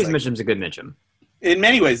 70s Mitchum's a good Mitchum. In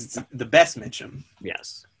many ways, it's the best Mitchum.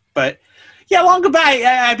 Yes. But, yeah, Long Goodbye,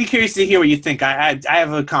 I'd be curious to hear what you think. I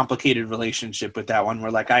have a complicated relationship with that one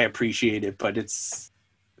where, like, I appreciate it, but it's,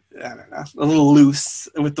 I don't know, a little loose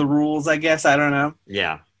with the rules, I guess. I don't know.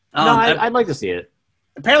 Yeah. I'd like to see it.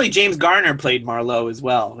 Apparently, James Garner played Marlowe as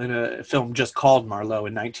well in a film just called Marlowe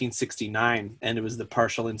in 1969, and it was the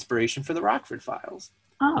partial inspiration for the Rockford Files.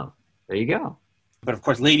 Oh, there you go. But, of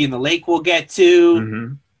course, Lady in the Lake we'll get to.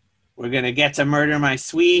 Mm-hmm. We're going to get to Murder My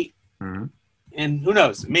Sweet. Mm-hmm. And who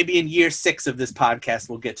knows, maybe in year 6 of this podcast,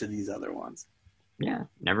 we'll get to these other ones. Yeah,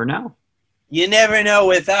 never know. You never know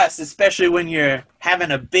with us, especially when you're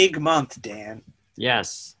having a big month, Dan.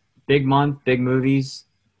 Yes, big month, big movies.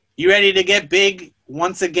 You ready to get big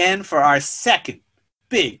once again for our second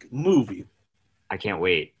big movie? I can't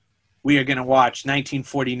wait. We are going to watch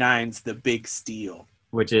 1949's The Big Steal.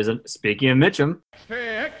 Which is, speaking of Mitchum.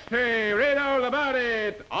 Extra, read all about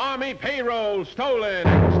it. Army payroll stolen.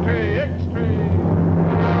 Extra.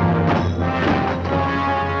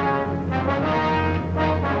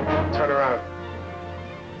 Turn around.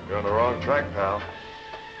 You're on the wrong track, pal.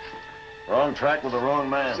 Wrong track with the wrong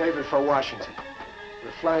man. Save it for Washington.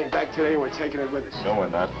 We're flying back today and we're taking it with us. No, we're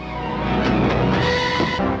not.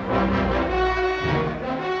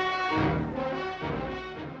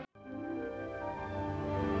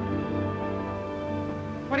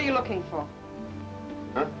 What are you looking for?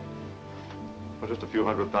 Huh? Well, just a few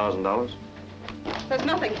 $100,000. There's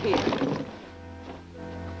nothing here.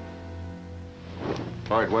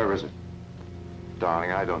 All right, where is it?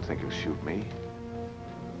 Darling, I don't think you'll shoot me.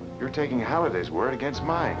 You're taking Halliday's word against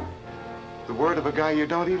mine. The word of a guy you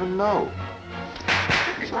don't even know.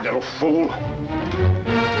 You little fool.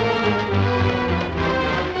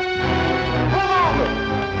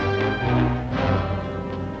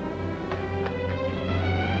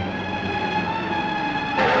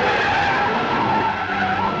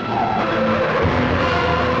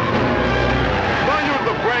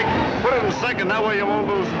 Second, that way you won't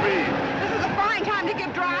lose speed. This is a fine time to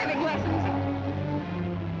give driving lessons.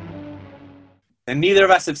 And neither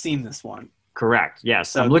of us have seen this one. Correct. Yes.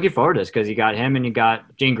 So- I'm looking forward to this because you got him and you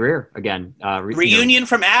got Jane Greer again. Reunion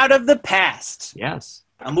from Out of the Past. Yes.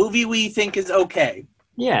 A movie we think is okay.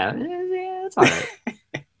 Yeah, it's all right.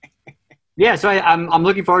 Yeah, so I'm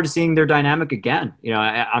looking forward to seeing their dynamic again. You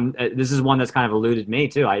know, this is one that's kind of eluded me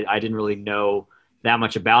too. I didn't really know that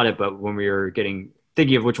much about it, but when we were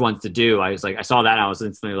thinking of which ones to do, I was like, I saw that and I was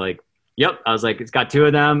instantly like, yep. I was like, it's got two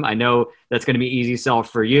of them. I know that's going to be easy sell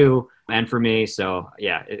for you and for me. So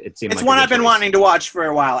yeah, it seemed It's like one a good I've been choice. wanting to watch for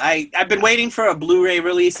a while. I've been waiting for a Blu-ray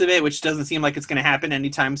release of it, which doesn't seem like it's going to happen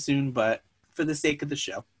anytime soon, but for the sake of the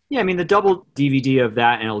show. Yeah, I mean, the double DVD of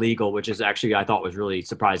that and Illegal, which is actually, I thought was really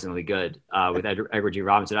surprisingly good with Edward G.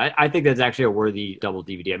 Robinson. I think that's actually a worthy double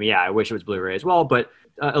DVD. I mean, yeah, I wish it was Blu-ray as well, but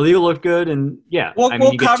Illegal looked good. And yeah, We'll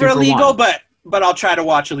you get cover 2 for Illegal, 1. but I'll try to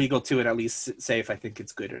watch Illegal too and at least say if I think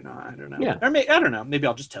it's good or not. I don't know. Yeah. Or I don't know. Maybe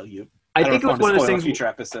I'll just tell you. I don't think it know was if I one want of to those spoil a things. future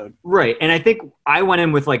episode. Right. And I think I went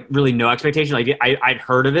in with like really no expectation. Like I'd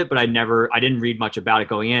heard of it, but I didn't read much about it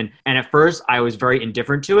going in. And at first I was very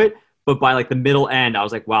indifferent to it. But by like the middle end, I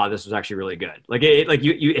was like, wow, this was actually really good. Like it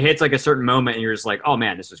hits like a certain moment and you're just like, oh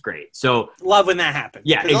man, this was great. So love when that happens.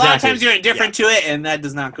 Yeah, 'Cause exactly. A lot of times you're indifferent to it and that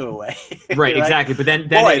does not go away. Right, Like, exactly. But then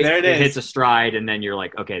boy, it, there it it is. hits a stride and then you're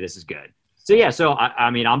like, okay, this is good. So yeah, so I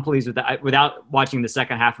mean, I'm pleased with that. Without watching the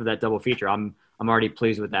second half of that double feature, I'm already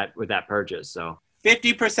pleased with that purchase. So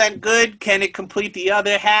 50% good. Can it complete the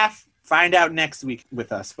other half? Find out next week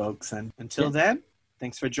with us, folks. And until then,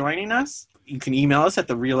 thanks for joining us. You can email us at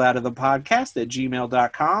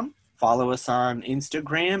therealoutofthepodcast@gmail.com. Follow us on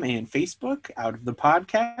Instagram and Facebook, Out of the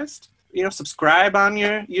Podcast. You know, subscribe on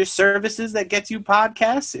your services that gets you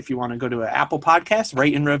podcasts. If you want to go to an Apple Podcast,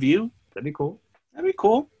 rate and review. that'd be cool. That'd be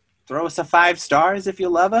cool. Throw us a 5 stars if you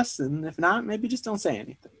love us. And if not, maybe just don't say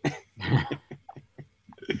anything.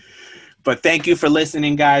 But thank you for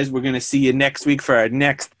listening, guys. We're going to see you next week for our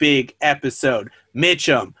next big episode.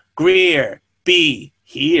 Mitchum, Greer, be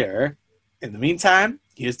here. In the meantime,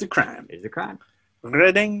 here's the crime. Here's the crime.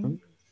 Ding.